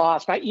tested the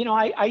Wasp. I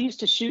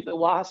used to shoot the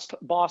Wasp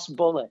Boss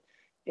Bullet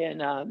in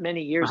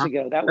many years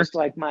ago. That was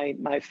like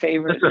my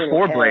favorite. That's a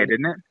 4-blade,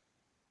 isn't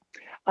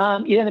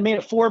it? They made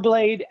a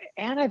 4-blade,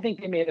 and I think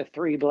they made a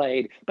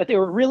 3-blade, but they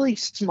were really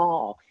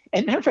small.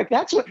 And matter of fact,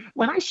 that's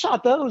when I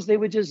shot those, they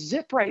would just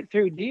zip right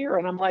through deer,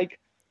 and I'm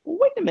like,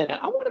 wait a minute,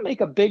 I want to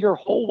make a bigger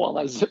hole while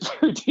I zip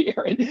through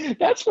deer. And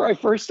that's where I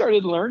first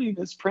started learning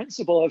this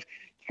principle of,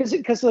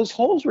 because those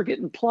holes were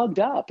getting plugged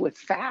up with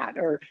fat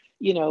or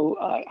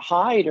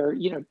hide or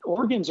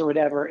organs or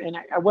whatever, and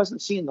I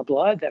wasn't seeing the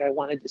blood that I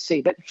wanted to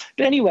see. But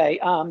anyway,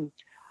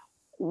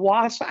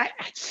 Wasp,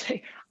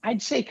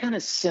 I'd say kind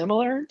of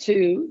similar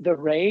to the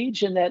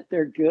Rage in that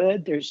they're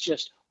good. There's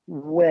just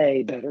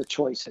way better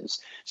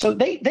choices, so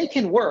they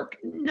can work,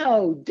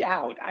 no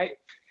doubt.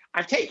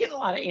 I've taken a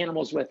lot of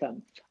animals with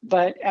them,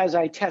 but as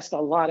I test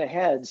a lot of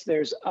heads,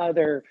 there's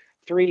other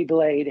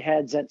 3-blade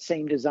heads, that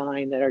same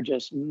design, that are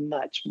just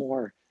much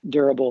more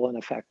durable and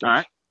effective. All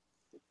right.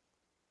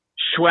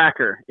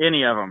 Schwacker,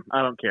 any of them,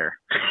 I don't care.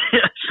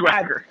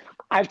 Schwacker.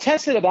 I've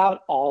tested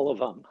about all of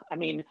them. I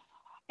mean,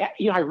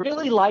 I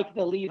really like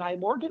the Levi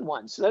Morgan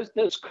ones.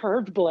 Those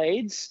curved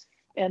blades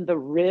and the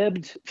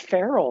ribbed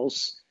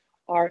ferrules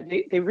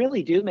they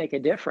really do make a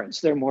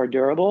difference. They're more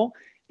durable.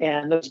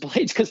 And those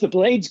blades, because the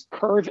blades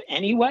curve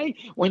anyway,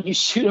 when you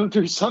shoot them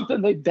through something,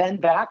 they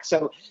bend back.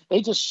 So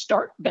they just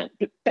start bent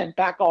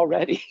back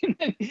already.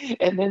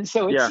 and then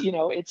so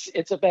it's,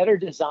 it's a better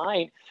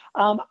design.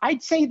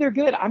 I'd say they're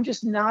good. I'm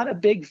just not a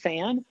big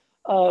fan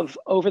of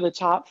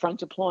over-the-top front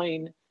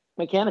deploying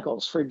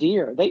mechanicals for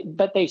deer.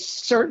 But they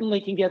certainly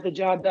can get the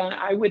job done.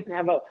 I wouldn't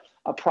have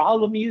a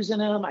problem using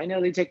them. I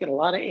know they take in a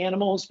lot of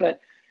animals,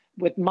 but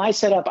with my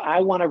setup,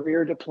 I want a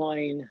rear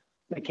deploying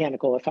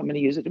mechanical if I'm going to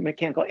use it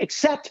mechanical,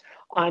 except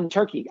on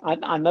turkey.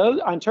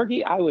 On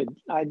turkey,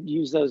 I'd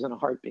use those in a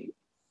heartbeat.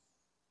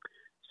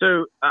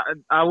 So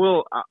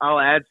I'll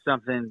add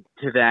something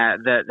to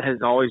that has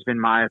always been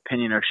my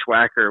opinion of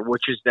Schwacker,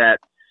 which is that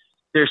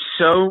there's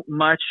so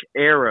much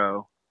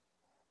arrow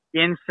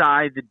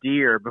inside the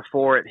deer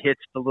before it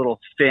hits the little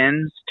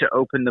fins to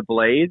open the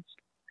blades.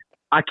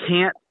 I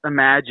can't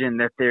imagine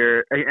that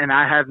and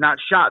I have not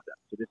shot them,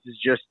 so this is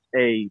just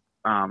a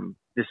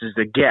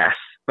guess,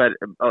 but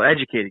an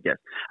educated guess.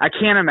 I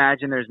can't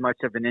imagine there's much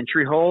of an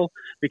entry hole,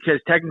 because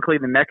technically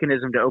the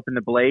mechanism to open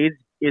the blades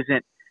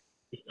isn't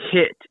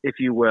hit, if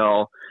you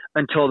will,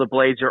 until the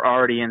blades are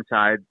already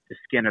inside the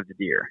skin of the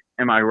deer.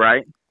 Am I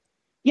right?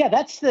 Yeah,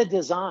 that's the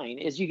design,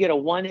 is you get a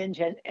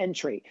 1-inch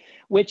entry,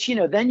 which,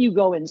 then you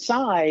go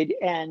inside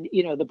and,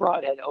 the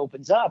broadhead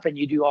opens up and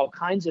you do all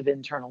kinds of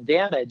internal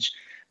damage.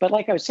 But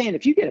like I was saying,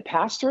 if you get a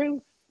pass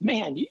through,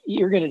 man,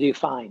 you're going to do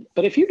fine.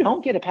 But if you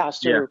don't get a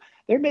pass through,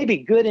 there may be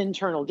good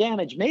internal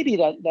damage. Maybe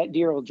that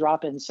deer will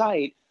drop in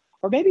sight,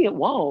 or maybe it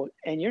won't,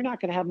 and you're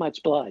not going to have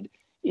much blood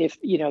if,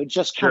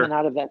 just coming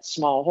out of that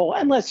small hole,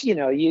 unless, you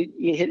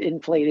hit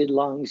inflated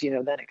lungs, then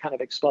it kind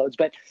of explodes.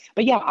 But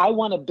yeah, I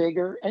want a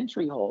bigger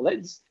entry hole.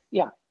 That's,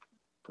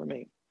 for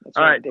me. That's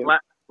all right.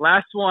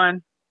 Last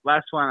one.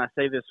 I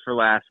say this for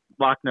last.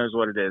 Locke knows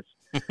what it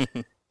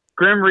is.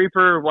 Grim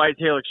Reaper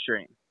Whitetail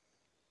Extreme.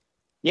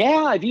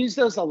 Yeah, I've used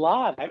those a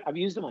lot. I've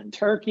used them on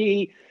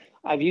turkey.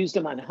 I've used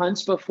them on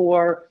hunts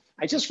before.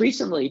 I just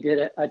recently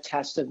did a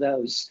test of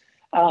those.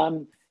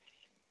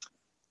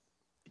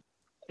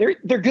 They're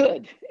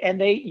good,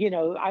 and they,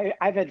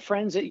 I've had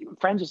friends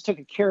just took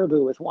a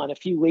caribou with one a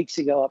few weeks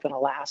ago up in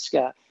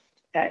Alaska.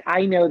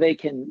 I know they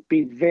can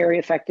be very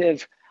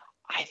effective.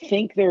 I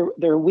think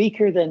they're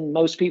weaker than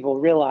most people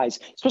realize,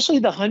 especially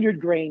the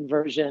 100-grain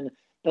version.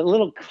 The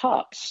little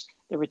cups,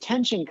 the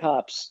retention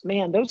cups,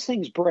 man, those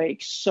things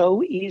break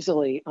so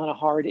easily on a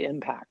hard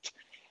impact.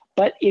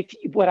 But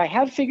what I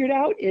have figured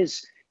out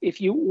is if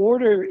you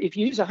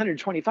use a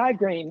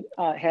 125-grain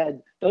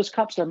head, those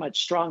cups are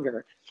much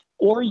stronger.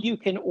 Or you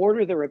can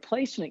order the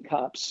replacement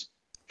cups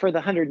for the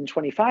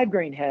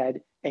 125-grain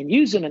head and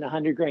use them in a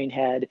 100-grain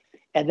head,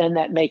 and then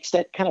that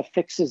kind of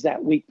fixes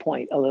that weak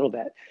point a little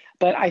bit.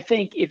 But I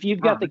think if you've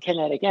got the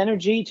kinetic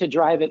energy to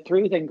drive it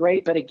through, then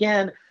great. But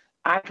again,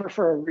 I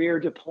prefer a rear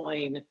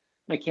deploying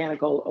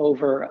mechanical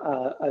over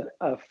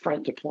a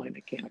front deploying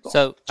mechanical.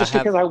 So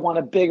because I want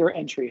a bigger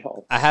entry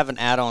hole. I have an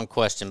add-on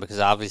question because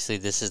obviously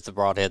this is the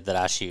broadhead that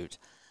I shoot,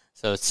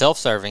 so it's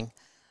self-serving.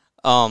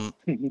 I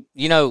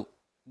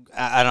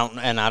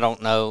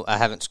don't know. I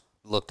haven't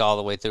looked all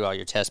the way through all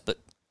your tests, but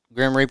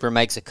Grim Reaper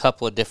makes a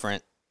couple of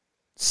different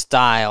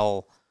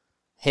style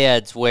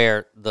heads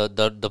where the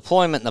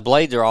deployment and the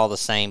blades are all the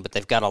same, but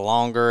they've got a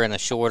longer and a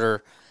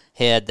shorter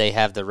head. They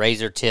have the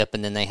razor tip,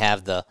 and then they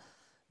have the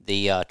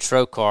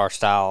trocar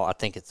style. I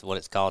think it's what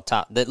it's called.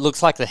 That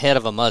looks like the head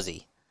of a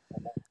muzzy.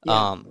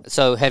 Yeah.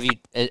 So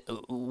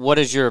what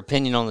is your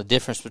opinion on the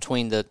difference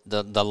between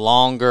the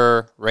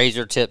longer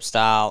razor tip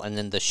style and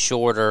then the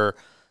shorter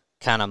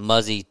kind of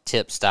muzzy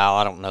tip style?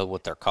 I don't know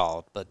what they're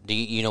called, but do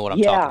you know what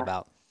I'm talking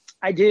about?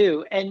 I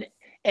do. And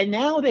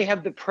now they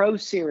have the Pro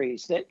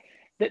Series that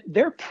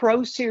their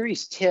Pro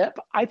Series tip,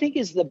 I think,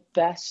 is the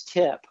best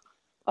tip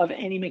of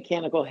any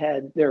mechanical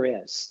head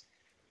there is.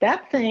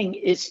 That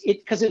thing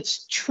because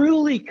it's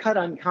truly cut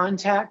on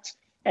contact,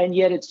 and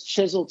yet it's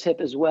chisel tip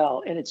as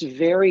well, and it's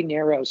very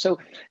narrow. So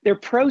their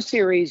Pro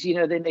Series,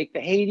 they make the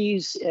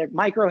Hades,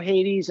 Micro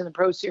Hades in the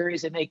Pro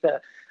Series. They make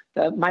the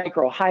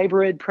Micro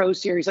Hybrid Pro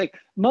Series. Like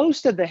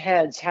most of the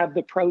heads have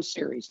the Pro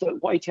Series. The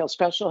Whitetail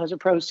Special has a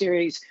Pro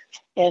Series,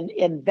 and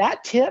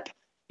that tip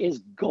is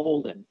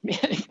golden.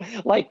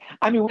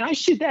 When I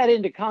shoot that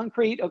into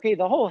concrete, okay,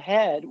 the whole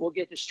head will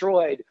get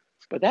destroyed,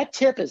 but that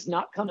tip is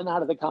not coming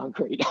out of the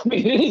concrete. I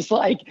mean, it is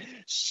like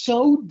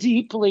so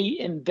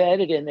deeply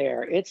embedded in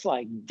there. It's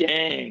like,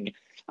 dang.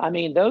 I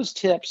mean, those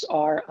tips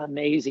are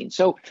amazing.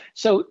 So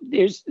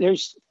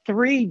there's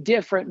 3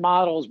 different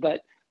models,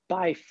 but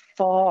by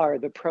far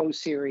the Pro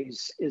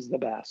Series is the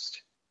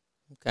best.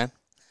 Okay.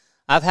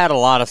 I've had a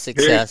lot of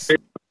success.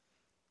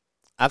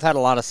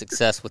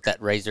 With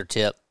that razor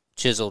tip,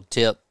 chisel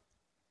tip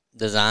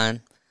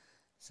design.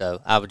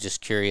 So I was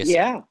just curious.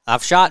 Yeah.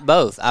 I've shot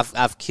both.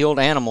 I've killed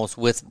animals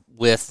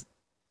with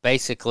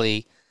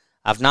basically,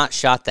 I've not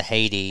shot the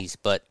Hades,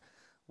 but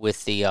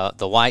with the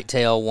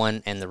whitetail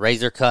one and the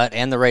razor cut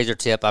and the razor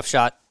tip, I've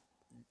shot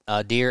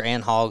deer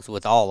and hogs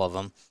with all of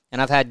them.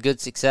 And I've had good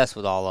success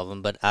with all of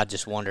them, but I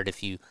just wondered if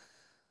the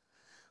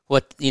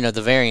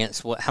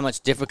variance, how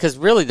much different, because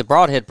really the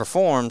broadhead but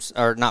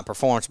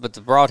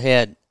the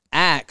broadhead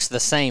acts the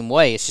same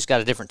way. It's just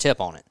got a different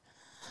tip on it.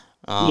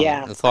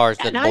 As far as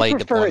the blade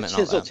deployment. I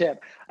prefer a chisel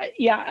tip.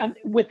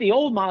 With the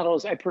old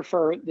models, I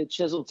prefer the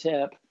chisel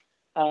tip.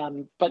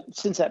 But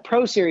since that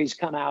Pro Series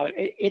come out,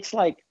 it's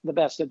like the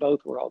best of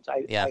both worlds.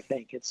 I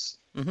think it's,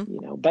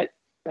 but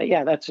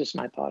yeah, that's just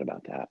my thought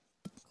about that.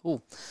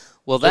 Cool.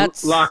 Well,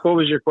 that's Locke. What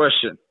was your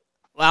question?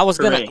 What I was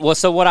gonna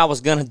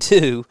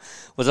do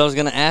was I was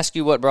gonna ask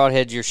you what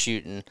broadheads you're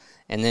shooting,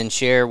 and then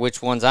share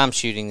which ones I'm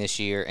shooting this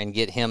year, and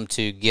get him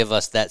to give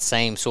us that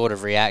same sort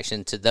of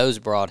reaction to those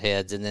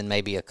broadheads, and then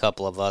maybe a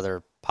couple of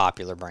other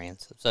popular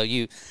brands. So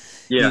you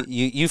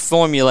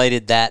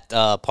formulated that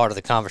part of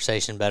the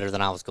conversation better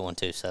than I was going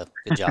to. So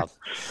good job.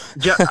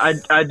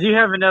 I do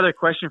have another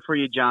question for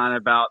you, John,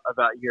 about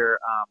your.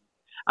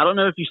 I don't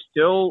know if you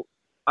still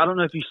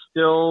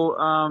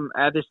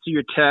add this to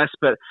your test,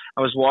 but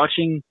I was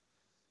watching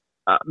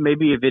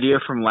maybe a video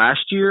from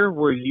last year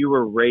where you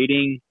were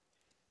rating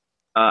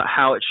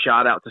how it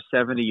shot out to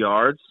 70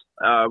 yards,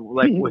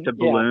 with a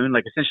balloon.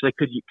 Like essentially,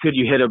 could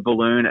you hit a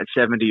balloon at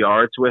 70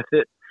 yards with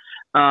it?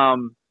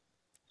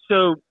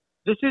 So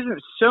this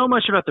isn't so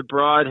much about the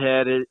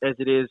broadhead as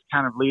it is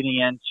kind of leading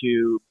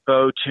into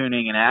bow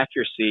tuning and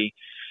accuracy.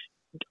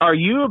 Are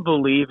you a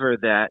believer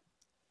that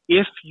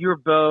if your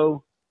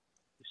bow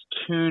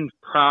is tuned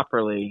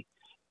properly,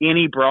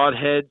 any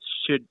broadheads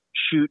should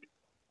shoot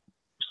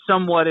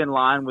somewhat in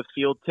line with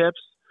field tips,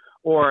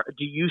 or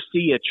do you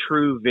see a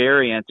true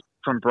variance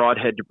from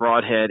broadhead to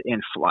broadhead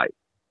in flight?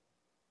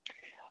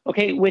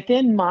 Okay,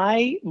 within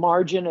my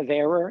margin of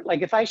error,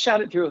 like if I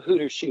shot it through a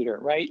hooter shooter,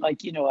 right?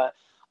 Like,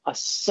 a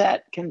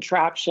set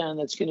contraption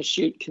that's going to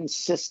shoot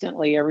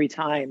consistently every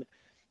time,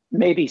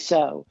 maybe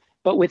so.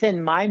 But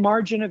within my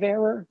margin of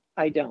error,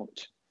 I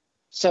don't.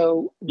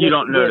 So you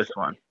don't notice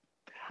one.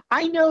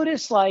 I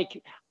notice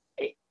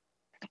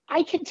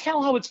I can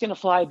tell how it's going to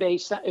fly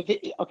based on if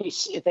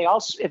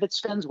it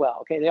spins well.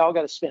 Okay, they all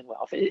got to spin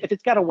well. If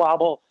it's got a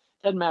wobble,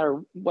 doesn't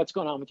matter what's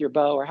going on with your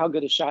bow or how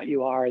good a shot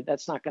you are.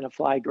 That's not going to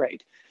fly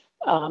great.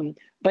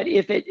 But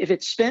if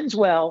it spins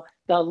well,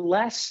 the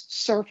less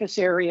surface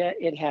area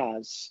it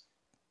has,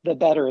 the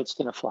better it's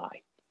going to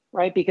fly,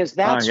 right? Because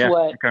that's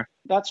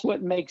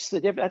what makes the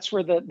difference. That's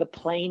where the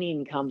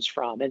planing comes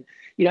from. And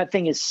that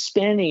thing is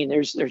spinning.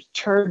 There's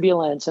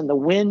turbulence, and the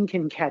wind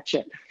can catch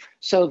it.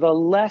 So the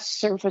less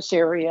surface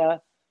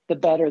area, the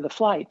better the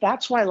flight.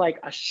 That's why, like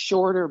a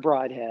shorter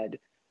broadhead,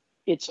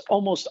 it's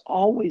almost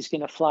always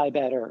going to fly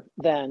better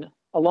than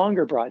a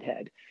longer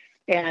broadhead.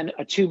 And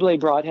a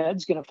 2-blade broadhead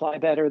is going to fly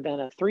better than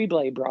a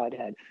 3-blade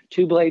broadhead.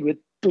 2-blade with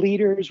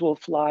bleeders will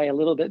fly a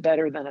little bit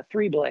better than a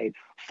 3-blade.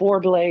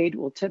 4-blade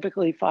will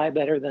typically fly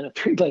better than a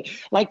 3-blade.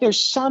 Like there's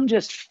some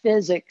just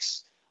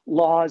physics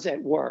laws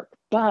at work.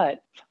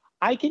 But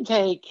I can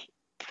take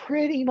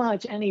pretty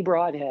much any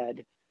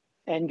broadhead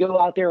and go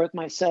out there with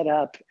my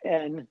setup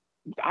and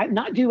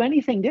not do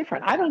anything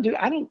different. I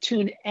don't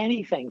tune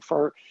anything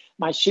for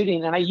my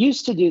shooting. And I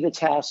used to do the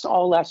test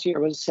all last year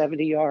was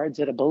 70 yards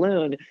at a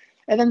balloon.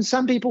 And then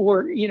some people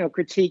were,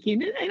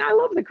 critiquing, and I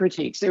love the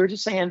critiques. They were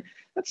just saying,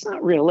 that's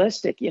not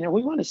realistic. We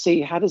want to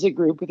see how does it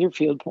group with your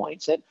field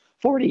points at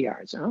 40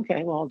 yards.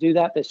 Okay, well, I'll do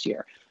that this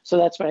year. So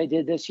that's what I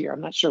did this year.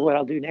 I'm not sure what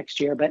I'll do next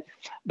year.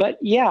 But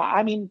yeah,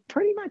 I mean,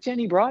 pretty much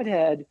any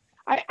broadhead,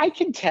 I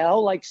can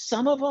tell, like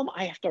some of them,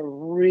 I have to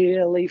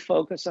really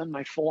focus on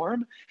my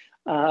form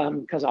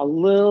because a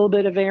little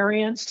bit of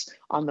variance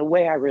on the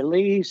way I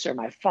release or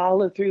my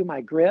follow through,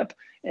 my grip,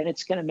 and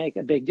it's going to make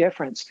a big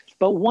difference.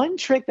 But one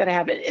trick that I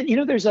have, and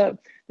there's a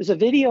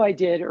video I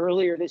did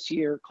earlier this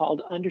year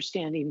called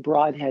Understanding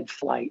Broadhead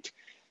Flight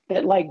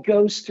that like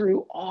goes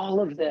through all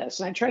of this.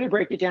 And I try to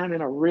break it down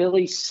in a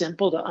really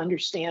simple to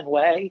understand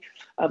way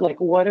of like,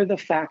 what are the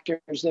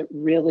factors that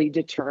really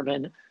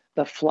determine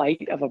the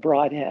flight of a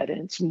broadhead?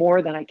 And it's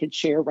more than I could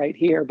share right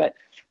here, but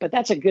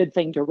that's a good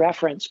thing to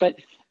reference. But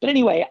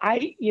anyway,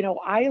 I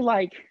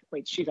like,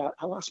 wait, shoot,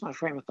 I lost my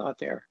frame of thought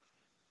there.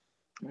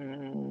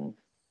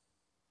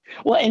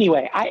 Well,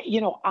 anyway,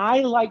 I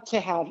like to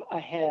have a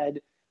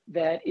head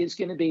that is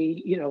going to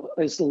be,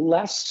 is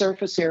less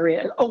surface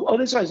area. Oh,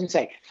 this is what I was going to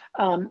say.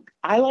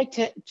 I like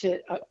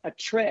a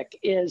trick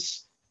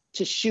is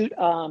to shoot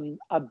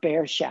a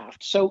bear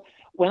shaft. So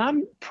when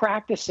I'm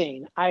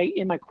practicing,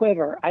 in my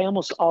quiver, I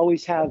almost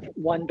always have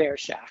one bear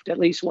shaft, at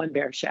least one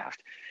bear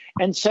shaft.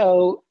 And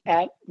so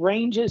at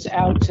ranges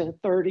out to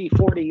 30,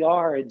 40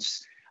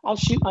 yards, I'll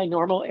shoot my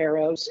normal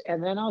arrows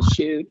and then I'll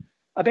shoot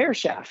a bear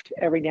shaft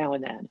every now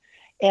and then.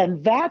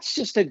 And that's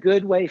just a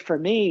good way for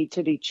me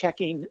to be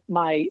checking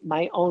my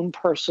own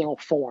personal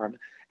form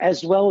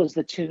as well as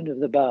the tune of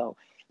the bow,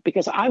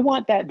 because I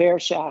want that bear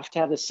shaft to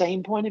have the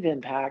same point of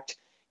impact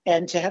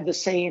and to have the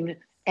same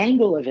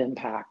angle of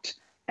impact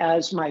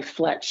as my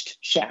fletched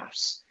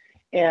shafts.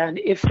 And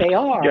if they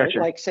are, Gotcha.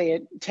 like say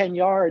at 10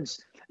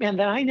 yards, man,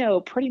 then I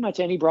know pretty much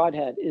any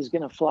broadhead is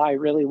going to fly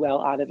really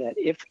well out of it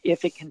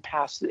if it can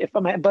pass, if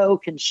my bow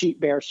can shoot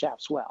bear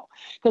shafts well.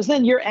 Because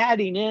then you're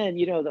adding in,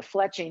 the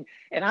fletching.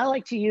 And I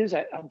like to use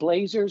a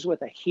blazers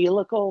with a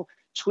helical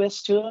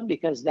twist to them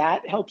because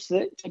that helps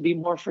it to be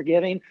more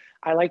forgiving.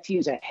 I like to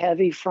use a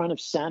heavy front of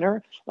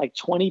center, like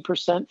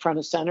 20% front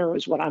of center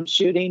is what I'm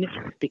shooting,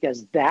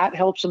 because that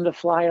helps them to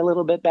fly a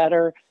little bit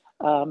better.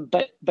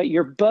 But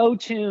your bow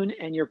tune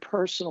and your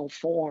personal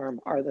form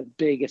are the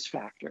biggest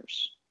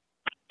factors.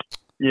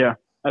 Yeah,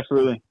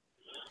 absolutely.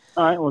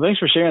 All right. Well, thanks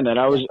for sharing that.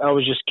 I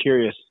was just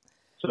curious.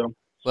 So.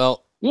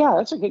 Well. Yeah,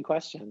 that's a good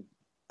question.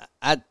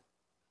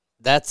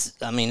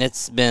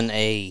 It's been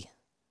a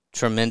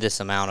tremendous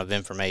amount of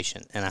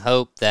information, and I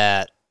hope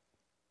that,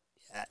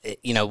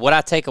 what I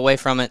take away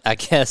from it, I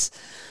guess,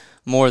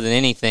 more than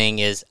anything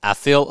is I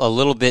feel a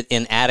little bit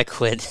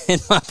inadequate in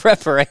my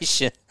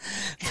preparation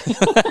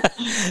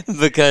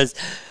because,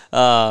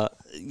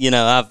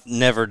 I've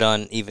never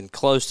done even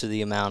close to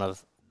the amount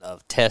of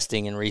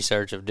testing and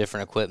research of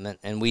different equipment.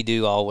 And we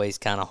do always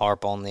kind of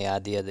harp on the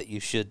idea that you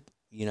should,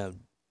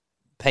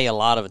 pay a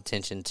lot of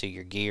attention to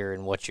your gear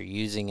and what you're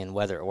using and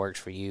whether it works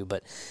for you.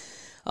 But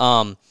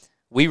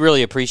we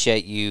really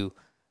appreciate you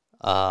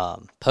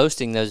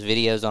posting those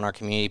videos on our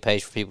community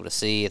page for people to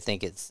see. I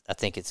think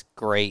it's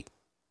great,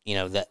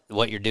 that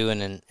what you're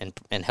doing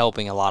and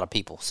helping a lot of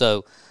people.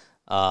 So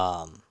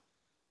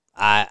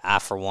I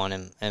for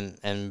one,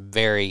 am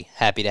very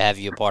happy to have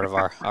you a part of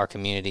our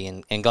community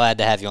and glad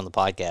to have you on the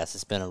podcast.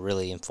 It's been a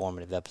really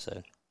informative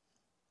episode.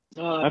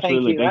 Thank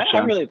you. I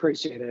really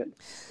appreciate it.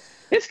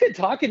 It's good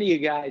talking to you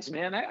guys,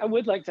 man. I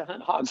would like to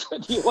hunt hogs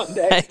with you one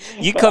day. Hey,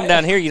 you come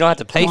down here, you don't have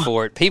to pay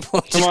for it.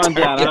 People come on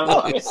down.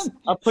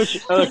 I'll put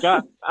you. Look,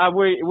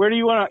 where do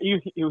you want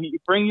to? You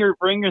bring your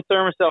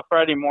thermostat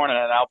Friday morning,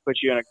 and I'll put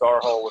you in a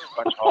gar hole with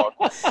a bunch of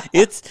hogs.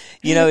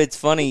 It's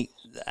funny.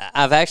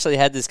 I've actually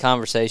had this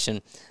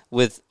conversation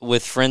with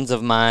friends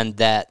of mine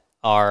that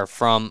are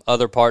from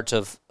other parts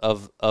of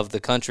the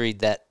country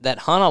that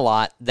hunt a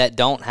lot that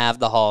don't have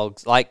the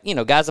hogs. Like, you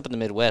know, guys up in the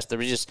Midwest, there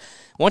was just,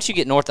 once you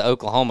get north of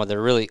Oklahoma,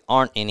 there really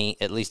aren't any,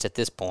 at least at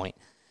this point.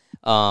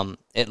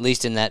 At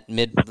least in that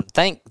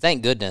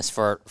thank goodness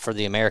for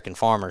the American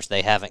farmers,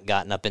 they haven't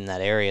gotten up in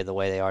that area the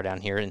way they are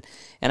down here. And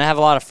I have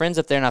a lot of friends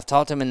up there, and I've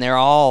talked to them, and they're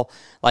all,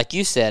 like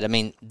you said, I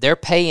mean, they're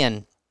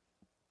paying,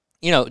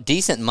 you know,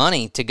 decent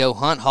money to go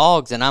hunt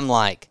hogs, and I'm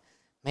like,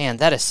 man,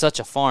 that is such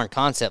a foreign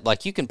concept.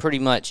 Like, you can pretty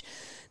much,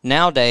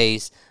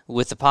 nowadays,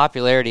 with the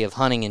popularity of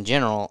hunting in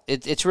general,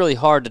 it's really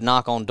hard to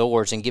knock on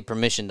doors and get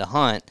permission to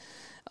hunt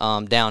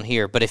down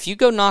here. But if you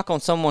go knock on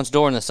someone's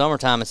door in the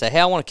summertime and say, hey,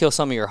 I want to kill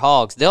some of your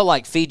hogs, they'll,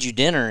 like, feed you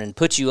dinner and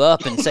put you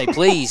up and say,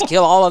 please,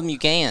 kill all of them you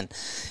can.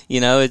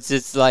 You know,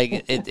 it's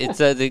like,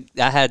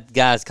 I had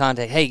guys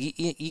contact, hey,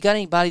 you got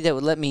anybody that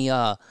would let me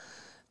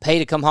pay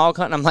to come hog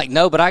hunting? I'm like,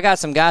 no, but I got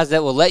some guys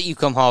that will let you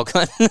come hog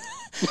hunting.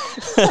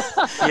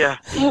 Yeah,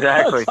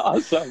 exactly. That's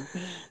awesome.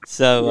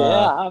 So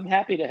yeah, I'm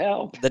happy to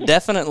help.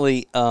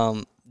 Definitely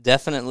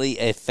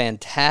a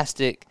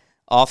fantastic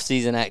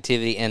off-season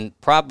activity, and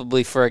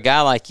probably for a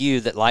guy like you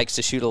that likes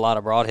to shoot a lot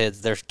of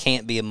broadheads, there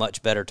can't be a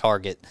much better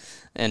target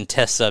and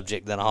test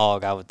subject than a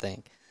hog, I would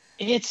think.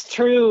 It's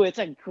true. It's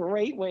a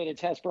great way to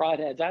test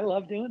broadheads. I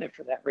love doing it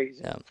for that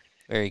reason. Yeah,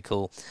 very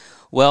cool.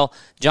 Well,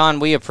 John,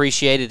 we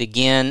appreciate it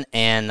again,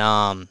 and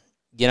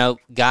you know,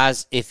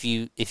 guys, if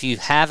you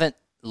haven't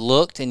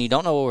looked and you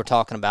don't know what we're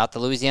talking about, the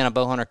Louisiana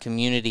Bowhunter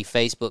Community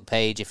Facebook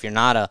page, if you're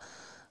not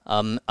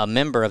a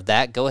member of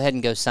that, go ahead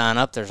and go sign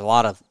up. There's a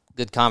lot of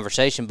good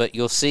conversation, but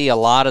you'll see a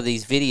lot of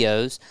these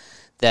videos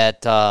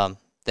that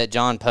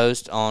John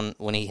posts on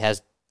when he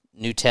has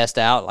new test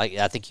out. Like,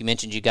 I think you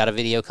mentioned you got a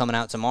video coming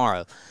out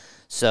tomorrow.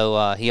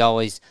 So he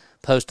always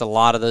posts a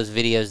lot of those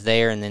videos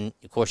there, and then,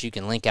 of course, you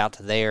can link out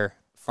to there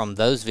from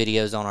those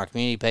videos on our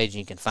community page, and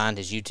you can find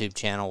his YouTube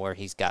channel where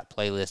he's got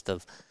playlist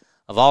of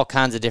all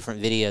kinds of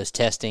different videos,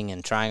 testing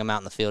and trying them out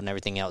in the field and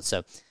everything else.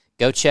 So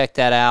go check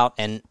that out.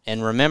 And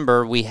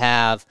remember, we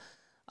have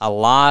a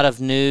lot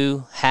of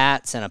new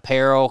hats and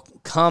apparel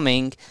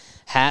coming.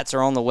 Hats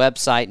are on the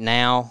website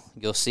now.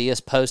 You'll see us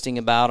posting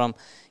about them.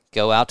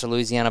 Go out to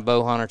Louisiana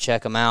Bowhunter,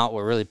 check them out.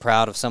 We're really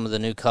proud of some of the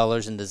new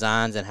colors and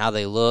designs and how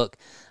they look.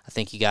 I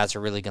think you guys are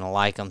really going to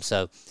like them.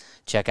 So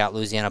check out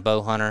Louisiana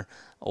Bowhunter,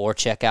 or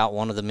check out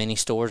one of the many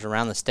stores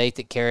around the state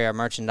that carry our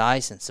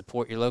merchandise, and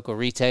support your local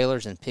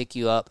retailers and pick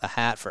you up a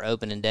hat for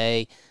opening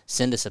day.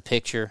 Send us a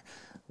picture.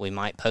 We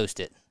might post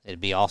it.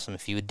 It'd be awesome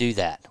if you would do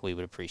that. We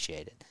would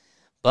appreciate it.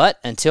 But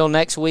until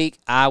next week,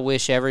 I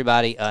wish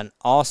everybody an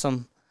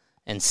awesome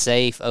and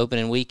safe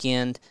opening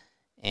weekend,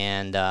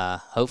 and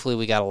hopefully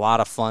we got a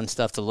lot of fun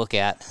stuff to look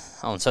at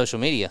on social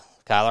media.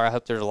 Kyler, I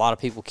hope there's a lot of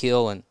people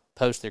kill and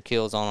post their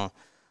kills on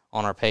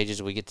our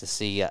pages. We get to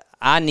see.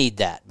 I need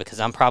that,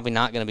 because I'm probably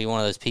not going to be one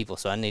of those people,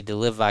 so I need to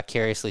live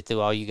vicariously through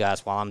all you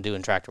guys while I'm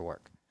doing tractor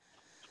work.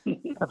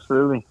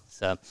 Absolutely.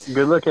 So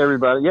good luck,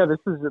 everybody. Yeah, this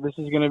is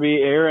going to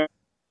be airing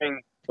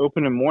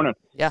opening morning.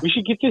 Yeah, we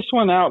should get this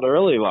one out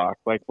early, Locke.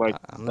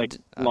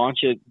 Launch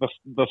it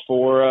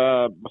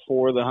before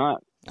the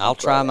hunt. I'll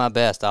try my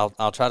best.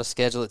 I'll try to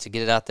schedule it to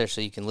get it out there so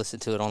you can listen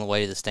to it on the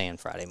way to the stand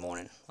Friday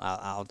morning.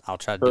 I'll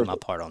try to do my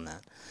part on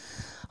that.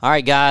 All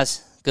right,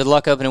 guys. Good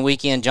luck opening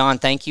weekend. John,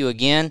 thank you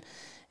again,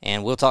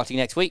 and we'll talk to you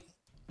next week.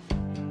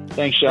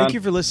 Thanks, Sean. Thank you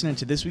for listening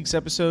to this week's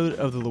episode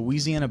of the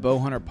Louisiana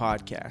Bowhunter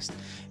Podcast.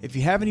 If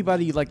you have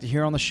anybody you'd like to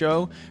hear on the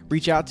show,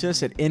 reach out to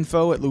us at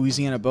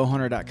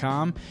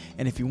info@louisianabowhunter.com.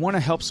 And if you want to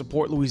help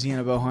support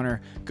Louisiana Bowhunter,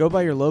 go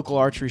by your local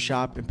archery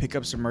shop and pick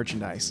up some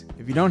merchandise.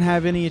 If you don't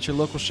have any at your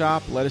local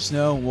shop, let us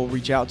know and we'll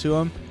reach out to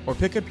them. Or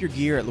pick up your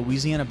gear at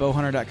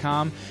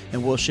louisianabowhunter.com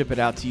and we'll ship it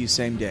out to you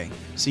same day.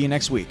 See you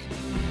next week.